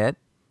watching it,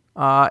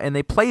 and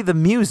they play the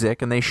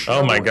music and they show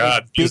Oh my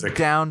God, big music.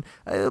 down,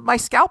 my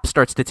scalp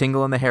starts to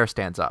tingle and the hair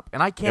stands up,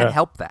 and I can't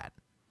help that.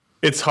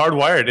 It's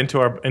hardwired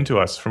into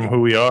us from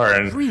who we are,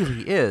 and It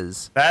really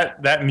is.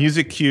 that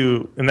music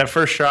cue in that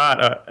first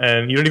shot,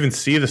 and you don't even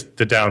see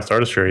the down Star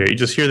Destroyer yet. You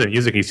just hear the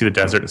music, and you see the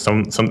desert, and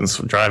something's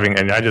driving,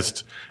 and I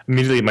just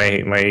immediately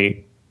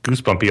my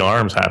goosebumpy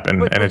arms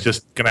happen, and it's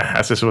just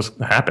that's just what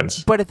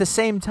happens. But at the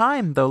same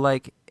time, though,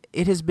 like,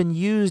 it has been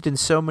used in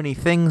so many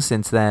things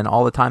since then,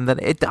 all the time, that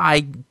I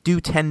do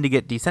tend to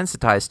get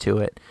desensitized to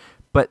it.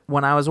 But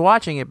when I was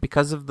watching it,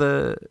 because of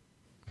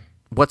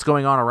what's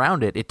going on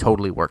around it, it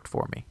totally worked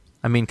for me.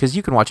 I mean, because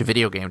you can watch a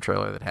video game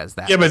trailer that has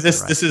that. Yeah, but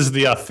this is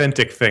the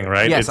authentic thing,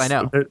 right? Yes, I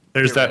know.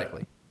 There's that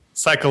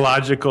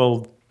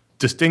psychological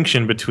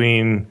distinction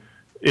between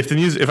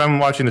if I'm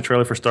watching the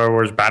trailer for Star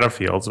Wars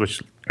Battlefields,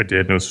 which I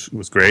did and it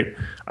was great,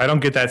 I don't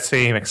get that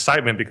same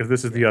excitement because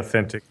this is the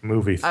authentic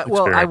movie.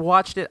 I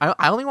watched it.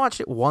 I only watched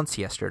it once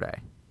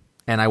yesterday,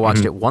 and I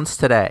watched it once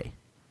today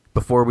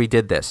before we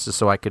did this, just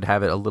so I could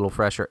have it a little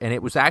fresher. And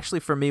it was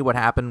actually, for me, what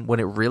happened when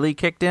it really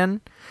kicked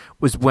in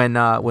was when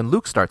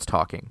Luke starts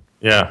talking.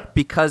 Yeah.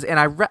 Because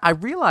I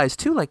realized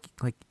too, like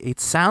it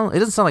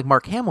doesn't sound like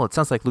Mark Hamill. It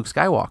sounds like Luke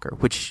Skywalker,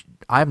 which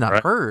I have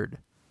not heard.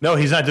 No,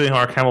 he's not doing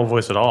Mark Hamill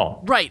voice at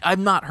all. Right, I've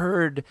not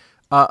heard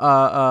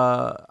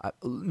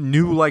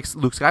new like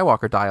Luke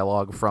Skywalker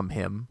dialogue from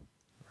him.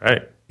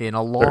 Right. In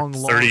a long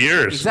 30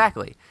 years.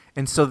 Exactly.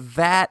 And so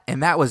that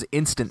was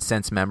instant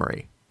sense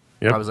memory.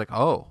 Yep. I was like,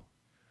 oh.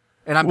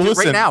 And I'm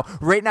listen,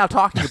 right now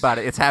talking about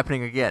it. It's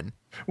happening again.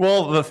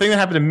 Well, the thing that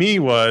happened to me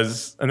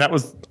was, and that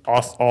was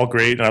all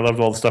great, and I loved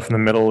all the stuff in the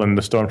middle and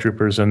the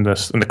stormtroopers and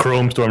the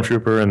Chrome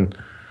Stormtrooper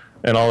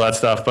and all that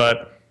stuff,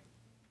 but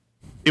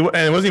it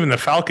wasn't even the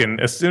Falcon.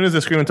 As soon as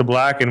the screen went to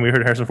black and we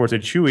heard Harrison Ford say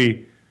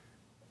Chewie,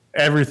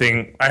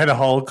 everything, I had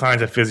all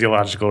kinds of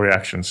physiological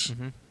reactions.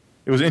 Mm-hmm.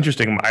 It was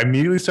interesting. I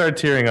immediately started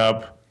tearing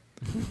up,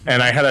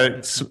 and I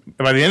had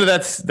by the end of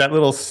that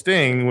little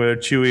sting where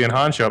Chewie and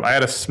Han show up, I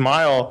had a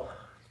smile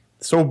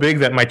so big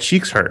that my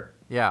cheeks hurt.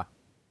 Yeah.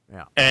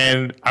 Yeah.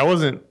 And I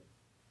wasn't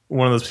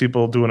one of those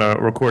people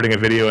recording a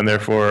video and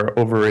therefore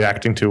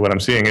overreacting to what I'm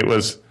seeing.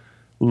 This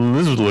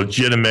was a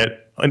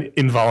legitimate,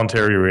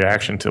 involuntary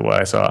reaction to what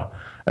I saw.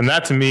 And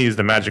that to me is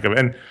the magic of it.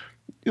 And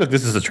look,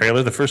 this is a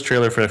trailer. The first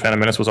trailer for The Phantom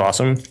Menace was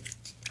awesome.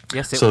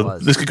 Yes, it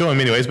was. So this could go in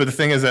many ways. But the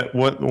thing is that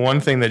one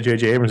thing that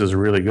J.J. Abrams is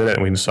really good at,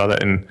 and we saw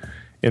that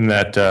in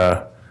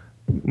that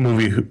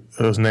movie,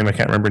 whose name I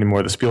can't remember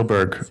anymore, the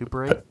Spielberg.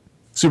 Super 8?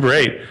 Super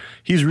 8.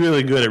 He's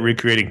really good at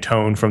recreating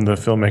tone from the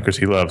filmmakers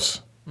he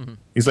loves. Mm-hmm.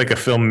 He's like a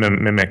film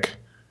mimic.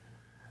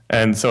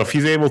 And so if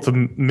he's able to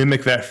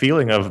mimic that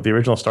feeling of the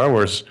original Star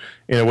Wars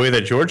in a way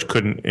that George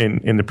couldn't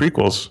in the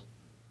prequels,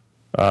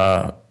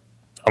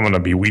 I'm going to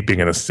be weeping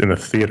in the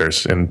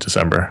theaters in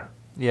December.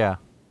 Yeah.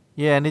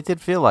 Yeah, and it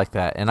did feel like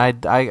that. And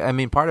I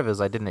mean, part of it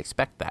is I didn't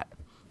expect that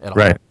at all.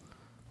 Right.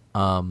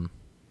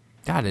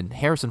 God, and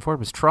Harrison Ford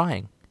was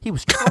trying. He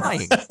was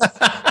trying.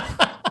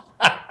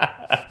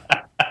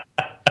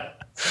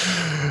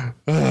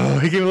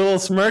 He gave a little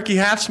smirky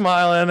half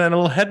smile and a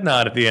little head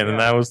nod at the end, and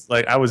I was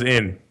like, I was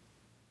in.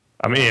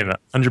 I'm in,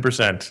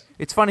 100%.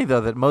 It's funny,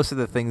 though, that most of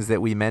the things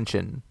that we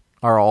mention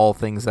are all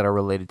things that are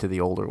related to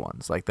the older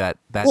ones. Like that's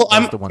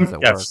the ones that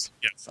work.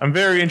 Yes. I'm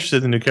very interested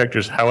in the new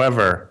characters.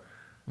 However,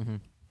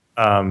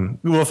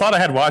 the thought I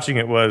had watching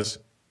it was,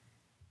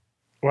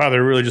 wow,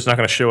 they're really just not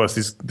going to show us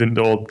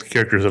the old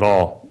characters at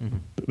all. Mm-hmm.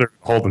 They're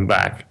holding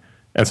back.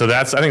 And so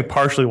that's, I think,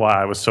 partially why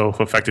I was so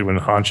affected when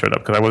Han showed up,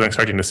 because I wasn't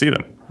expecting to see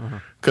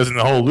them. Because in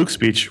the whole Luke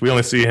speech, we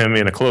only see him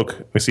in a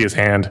cloak. We see his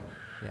hand.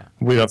 Yeah.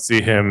 We don't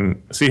see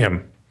him.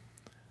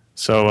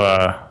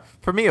 So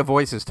for me, a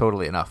voice is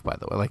totally enough. By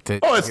the way,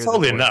 it's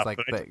totally enough. Like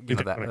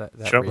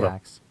that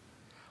reacts.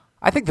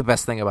 I think the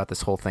best thing about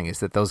this whole thing is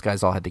that those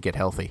guys all had to get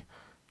healthy,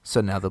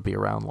 so now they'll be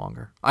around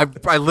longer.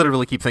 I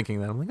literally keep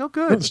thinking that. I'm like, oh,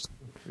 good.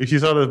 If you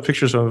saw the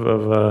pictures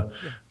of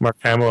Mark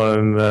Hamill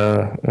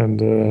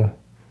and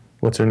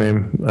what's her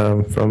name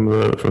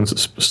from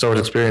Star Wars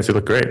Experience, they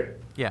look great.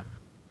 Yeah,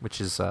 which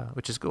is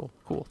cool.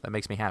 That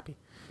makes me happy.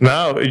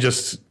 No, you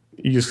just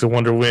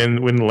wonder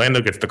when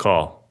Lando gets the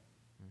call.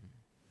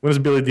 When does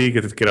Billy D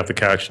get off the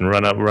couch and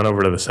run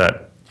over to the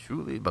set?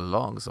 Truly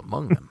belongs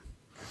among them.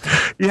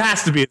 He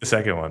has to be in the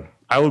second one.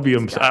 I will be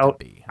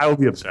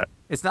upset.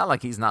 It's not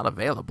like he's not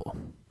available.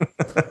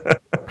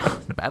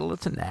 Battle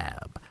of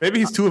Tanab. Maybe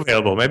he's too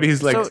available. Maybe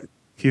he's like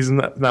he's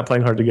not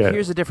playing hard to get.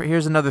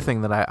 Here's another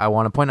thing that I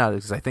want to point out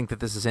because I think that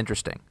this is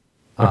interesting.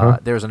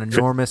 There's an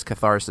enormous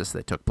catharsis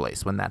that took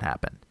place when that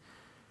happened.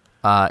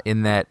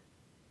 In that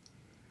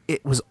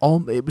it's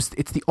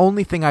the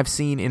only thing I've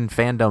seen in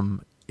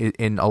fandom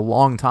in a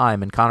long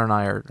time, and Conor and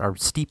I are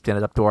steeped in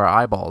it up to our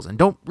eyeballs and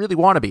don't really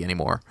want to be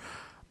anymore.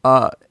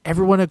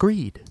 Everyone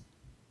agreed.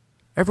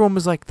 Everyone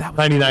was like, "That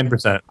was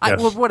 99%."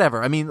 Yes. Well,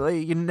 whatever. I mean,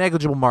 like,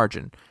 negligible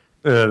margin.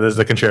 There's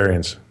the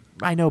contrarians.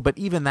 I know, but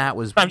even that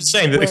was. I'm just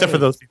saying, except for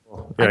those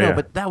people. I know,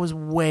 but that was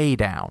way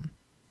down,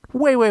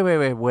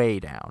 way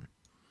down.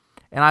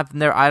 And I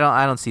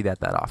don't see that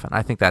often.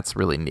 I think that's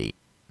really neat.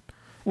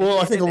 Well,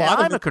 I think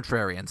I'm a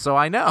contrarian, so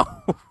I know.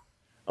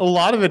 A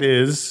lot of it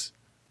is,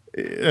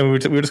 and we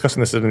were discussing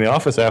this in the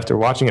office after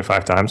watching it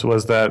 5 times,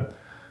 was that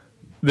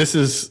this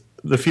is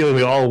the feeling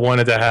we all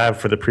wanted to have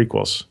for the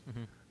prequels,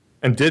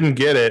 and didn't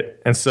get it,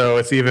 and so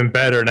it's even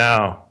better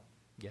now.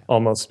 Yeah.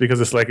 Almost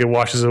because it's like it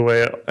washes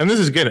away. And this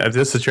is good.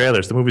 This is the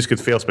trailers. The movies could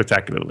fail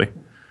spectacularly,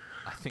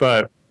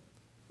 but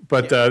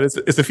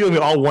it's the feeling we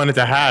all wanted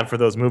to have for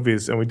those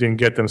movies, and we didn't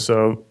get them.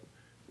 So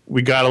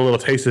we got a little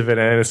taste of it,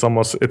 and it's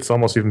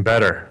almost even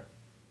better.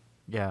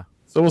 Yeah.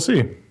 So we'll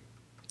see.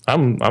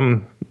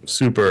 I'm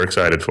super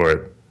excited for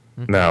it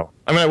now.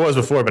 I mean, I was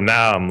before, but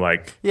now I'm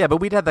like. Yeah, but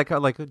we'd had that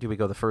like. Do we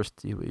go the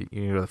first? You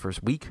go the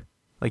first week?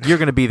 Like you're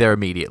going to be there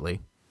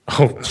immediately.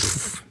 Oh,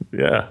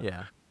 yeah.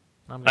 Yeah.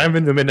 I haven't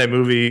been to a midnight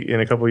movie in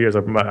a couple of years. I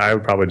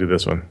would probably do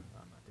this one.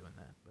 I'm not doing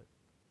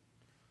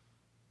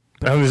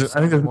that.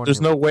 I think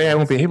there's no way I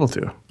won't be able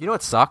to. You know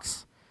what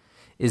sucks?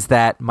 Is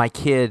that my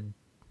kid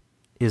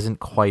isn't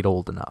quite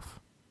old enough.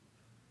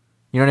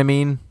 You know what I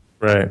mean?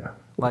 Right.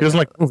 He doesn't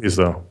like movies,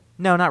 though.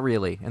 No, not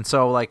really. And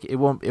so, like, it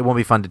won't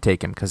be fun to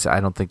take him because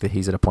I don't think that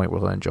he's at a point where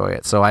he'll enjoy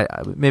it. So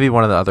maybe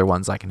one of the other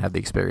ones I can have the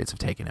experience of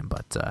taking him.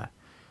 But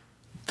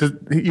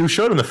you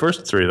showed him the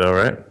first 3, though,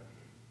 right?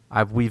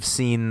 We've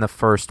seen the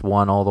first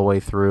one all the way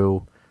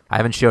through. I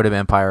haven't showed him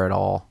Empire at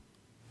all.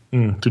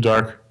 Too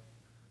dark?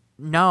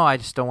 No, I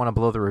just don't want to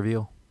blow the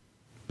reveal.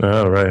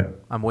 Oh, right.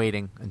 I'm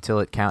waiting until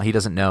it counts. He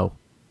doesn't know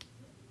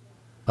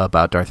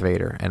about Darth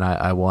Vader, and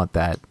I want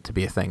that to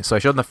be a thing. So I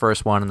showed him the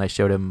first one, and I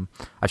showed him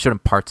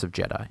parts of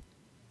Jedi.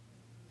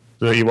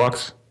 The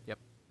Ewoks? Yep.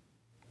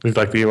 You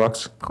like the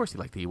Ewoks? Of course you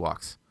like the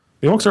Ewoks.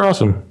 The Ewoks are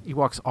awesome.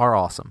 Ewoks are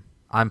awesome.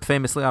 I'm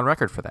famously on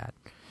record for that.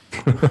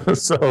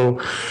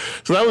 So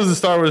that was the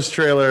Star Wars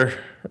trailer.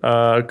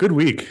 Good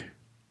week.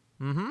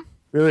 Mm-hmm.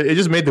 Really, it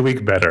just made the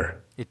week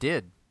better. It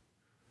did.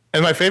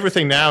 And my favorite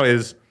thing now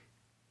is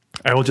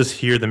I will just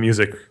hear the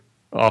music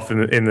off in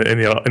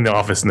the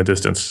office in the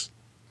distance.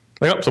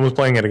 Like, oh, someone's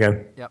playing it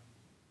again. Yep.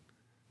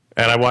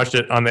 And I watched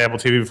it on the Apple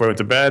TV before I went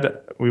to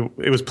bed.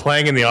 It was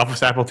playing in the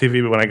office Apple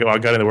TV, but when I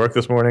got into work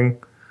this morning,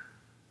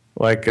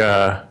 like.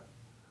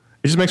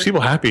 It just makes people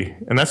happy,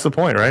 and that's the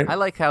point, right? I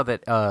like how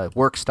that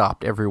work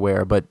stopped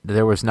everywhere, but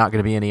there was not going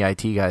to be any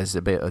IT guys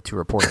to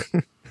report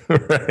it.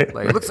 Right.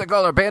 Like, it looks like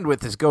all our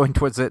bandwidth is going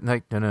towards it. And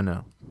like,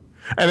 no.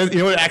 And you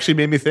know what it actually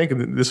made me think,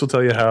 and this will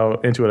tell you how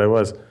into it I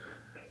was.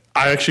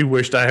 I actually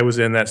wished I was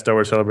in that Star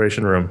Wars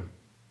Celebration room.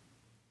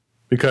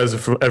 Because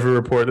from every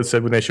report that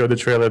said when they showed the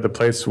trailer, the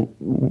place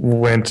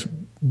went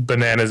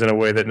bananas in a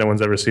way that no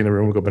one's ever seen a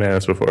room go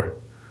bananas before.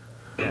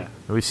 Yeah.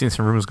 We've seen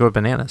some rooms go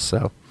bananas,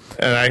 so...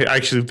 And I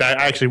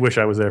actually wish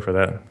I was there for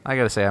that. I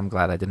got to say, I'm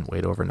glad I didn't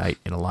wait overnight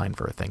in a line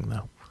for a thing,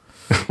 though.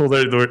 Well,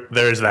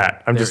 there's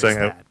that. I'm just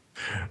saying,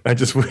 I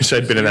just wish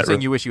I'd been in that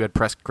room. You wish you had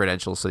press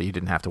credentials so you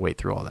didn't have to wait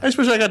through all that. I just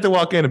wish I got to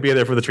walk in and be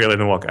there for the trailer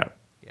and then walk out.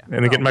 Yeah.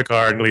 And then get in my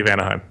car and leave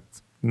Anaheim.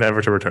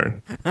 Never to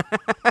return.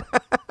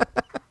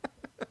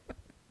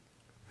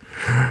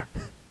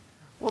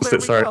 Well, there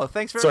we go.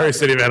 Thanks very much. Sorry,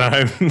 City of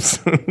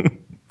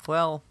Anaheim.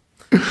 Well.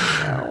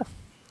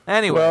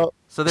 Anyway.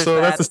 So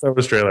that's the Star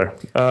Wars trailer.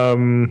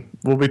 We're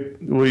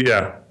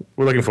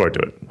looking forward to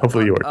it.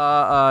 Hopefully you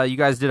are. You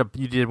guys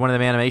did one of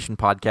them animation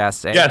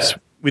podcasts. Yes,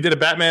 we did a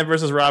Batman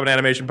versus Robin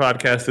animation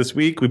podcast this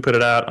week. We put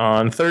it out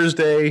on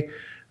Thursday.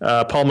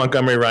 Paul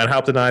Montgomery, Ryan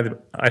Haupt, and I, the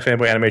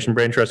iFanboy Animation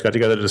Brain Trust, got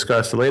together to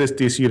discuss the latest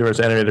DC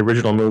Universe animated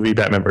original movie,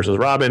 Batman versus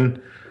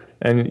Robin.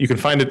 And you can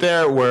find it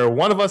there where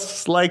one of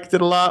us liked it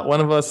a lot, one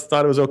of us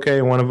thought it was okay,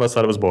 and one of us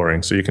thought it was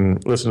boring. So you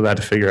can listen to that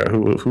to figure out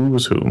who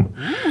was whom.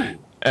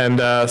 And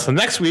so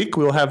next week,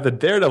 we'll have the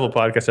Daredevil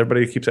podcast.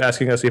 Everybody keeps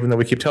asking us, even though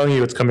we keep telling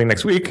you it's coming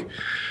next week.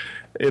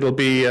 It'll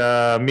be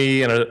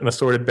me and an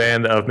assorted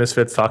band of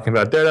misfits talking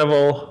about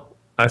Daredevil.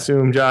 I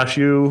assume, Josh,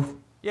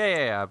 you...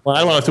 Yeah. Well, I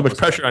don't want too much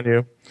pressure on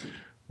you,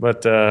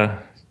 but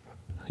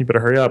you better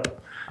hurry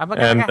up. I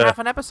got half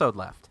an episode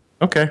left.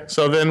 Okay,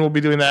 so then we'll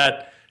be doing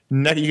that. You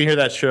can hear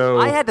that show.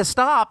 I had to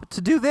stop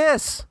to do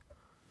this.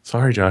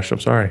 Sorry, Josh. I'm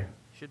sorry.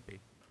 Should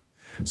be.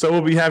 So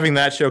we'll be having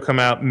that show come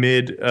out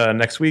mid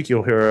next week.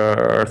 You'll hear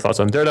our thoughts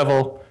on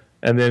Daredevil.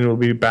 And then we'll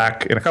be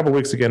back in a couple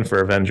weeks again for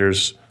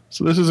Avengers.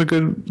 So this is a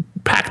good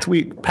packed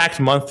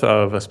month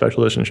of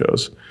special edition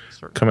shows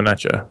coming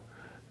at you.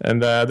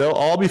 And they'll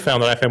all be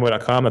found at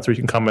iFanboy.com. That's where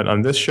you can comment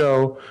on this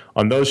show,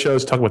 on those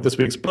shows, talk about this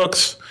week's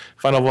books,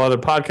 find all the other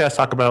podcasts,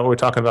 talk about what we're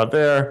talking about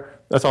there.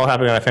 That's all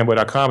happening on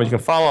iFanboy.com. And you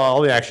can follow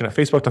all the action at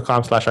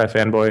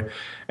Facebook.com/iFanboy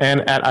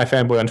and at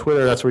iFanboy on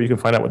Twitter. That's where you can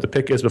find out what the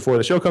pick is before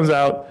the show comes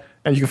out.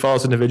 And you can follow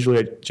us individually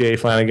at J.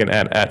 Flanagan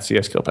and at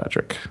CS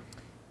Kilpatrick.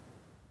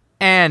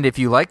 And if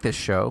you like this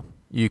show,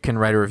 you can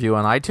write a review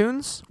on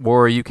iTunes,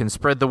 or you can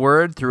spread the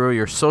word through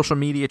your social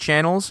media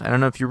channels. I don't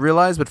know if you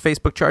realize, but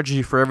Facebook charges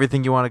you for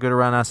everything you want to go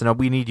around us, and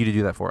we need you to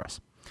do that for us.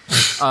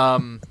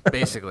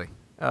 Basically.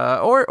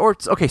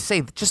 Okay,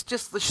 say just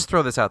let's just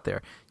throw this out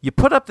there. You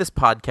put up this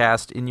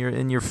podcast in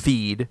your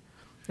feed,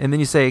 and then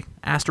you say,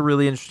 asked a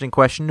really interesting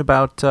question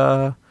about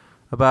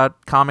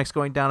comics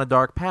going down a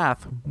dark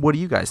path. What do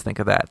you guys think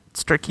of that?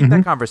 Keep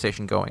that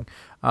conversation going,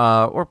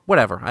 or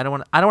whatever. I don't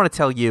want to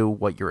tell you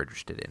what you're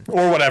interested in,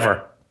 or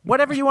whatever.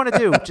 Whatever you want to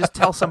do, just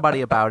tell somebody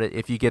about it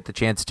if you get the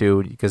chance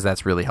to, because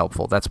that's really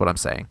helpful. That's what I'm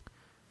saying.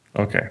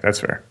 Okay, that's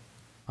fair.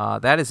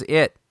 That is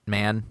it,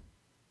 man,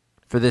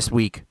 for this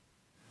week.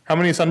 How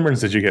many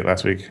sunburns did you get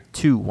last week?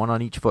 2, 1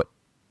 on each foot.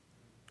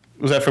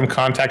 Was that from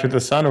contact with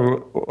the sun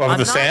or of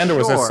the sand, or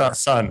was it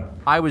sun?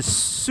 I was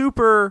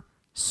super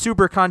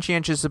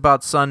conscientious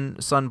about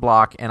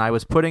sunblock, and I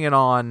was putting it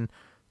on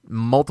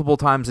multiple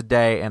times a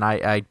day, and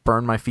I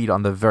burned my feet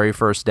on the very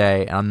first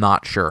day, and I'm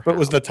not sure. But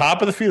was the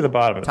top of the feet or the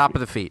bottom of the top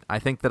of the feet? I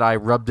think that I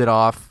rubbed it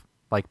off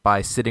like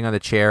by sitting on the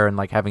chair and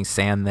like having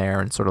sand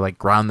there and sort of like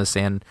ground the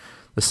sun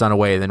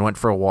away, and then went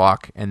for a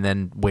walk, and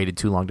then waited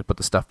too long to put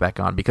the stuff back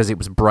on because it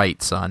was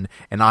bright sun,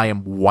 and I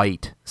am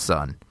white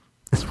sun.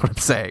 That's what I'm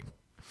saying.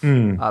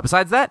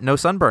 Besides that, no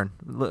sunburn.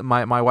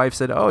 My wife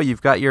said, "Oh,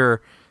 you've got your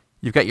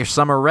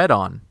summer red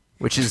on."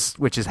 Which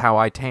is how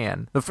I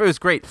tan. It was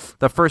great.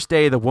 The first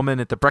day, the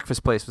woman at the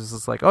breakfast place was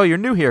just like, "Oh, you're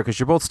new here because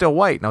you're both still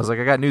white." And I was like,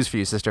 "I got news for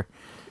you, sister.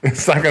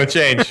 It's not going to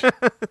change."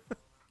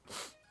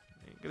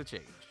 Ain't going to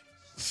change.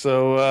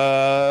 So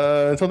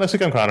until next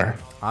week, I'm Conor.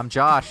 I'm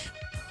Josh.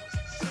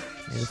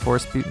 May the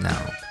force be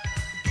now.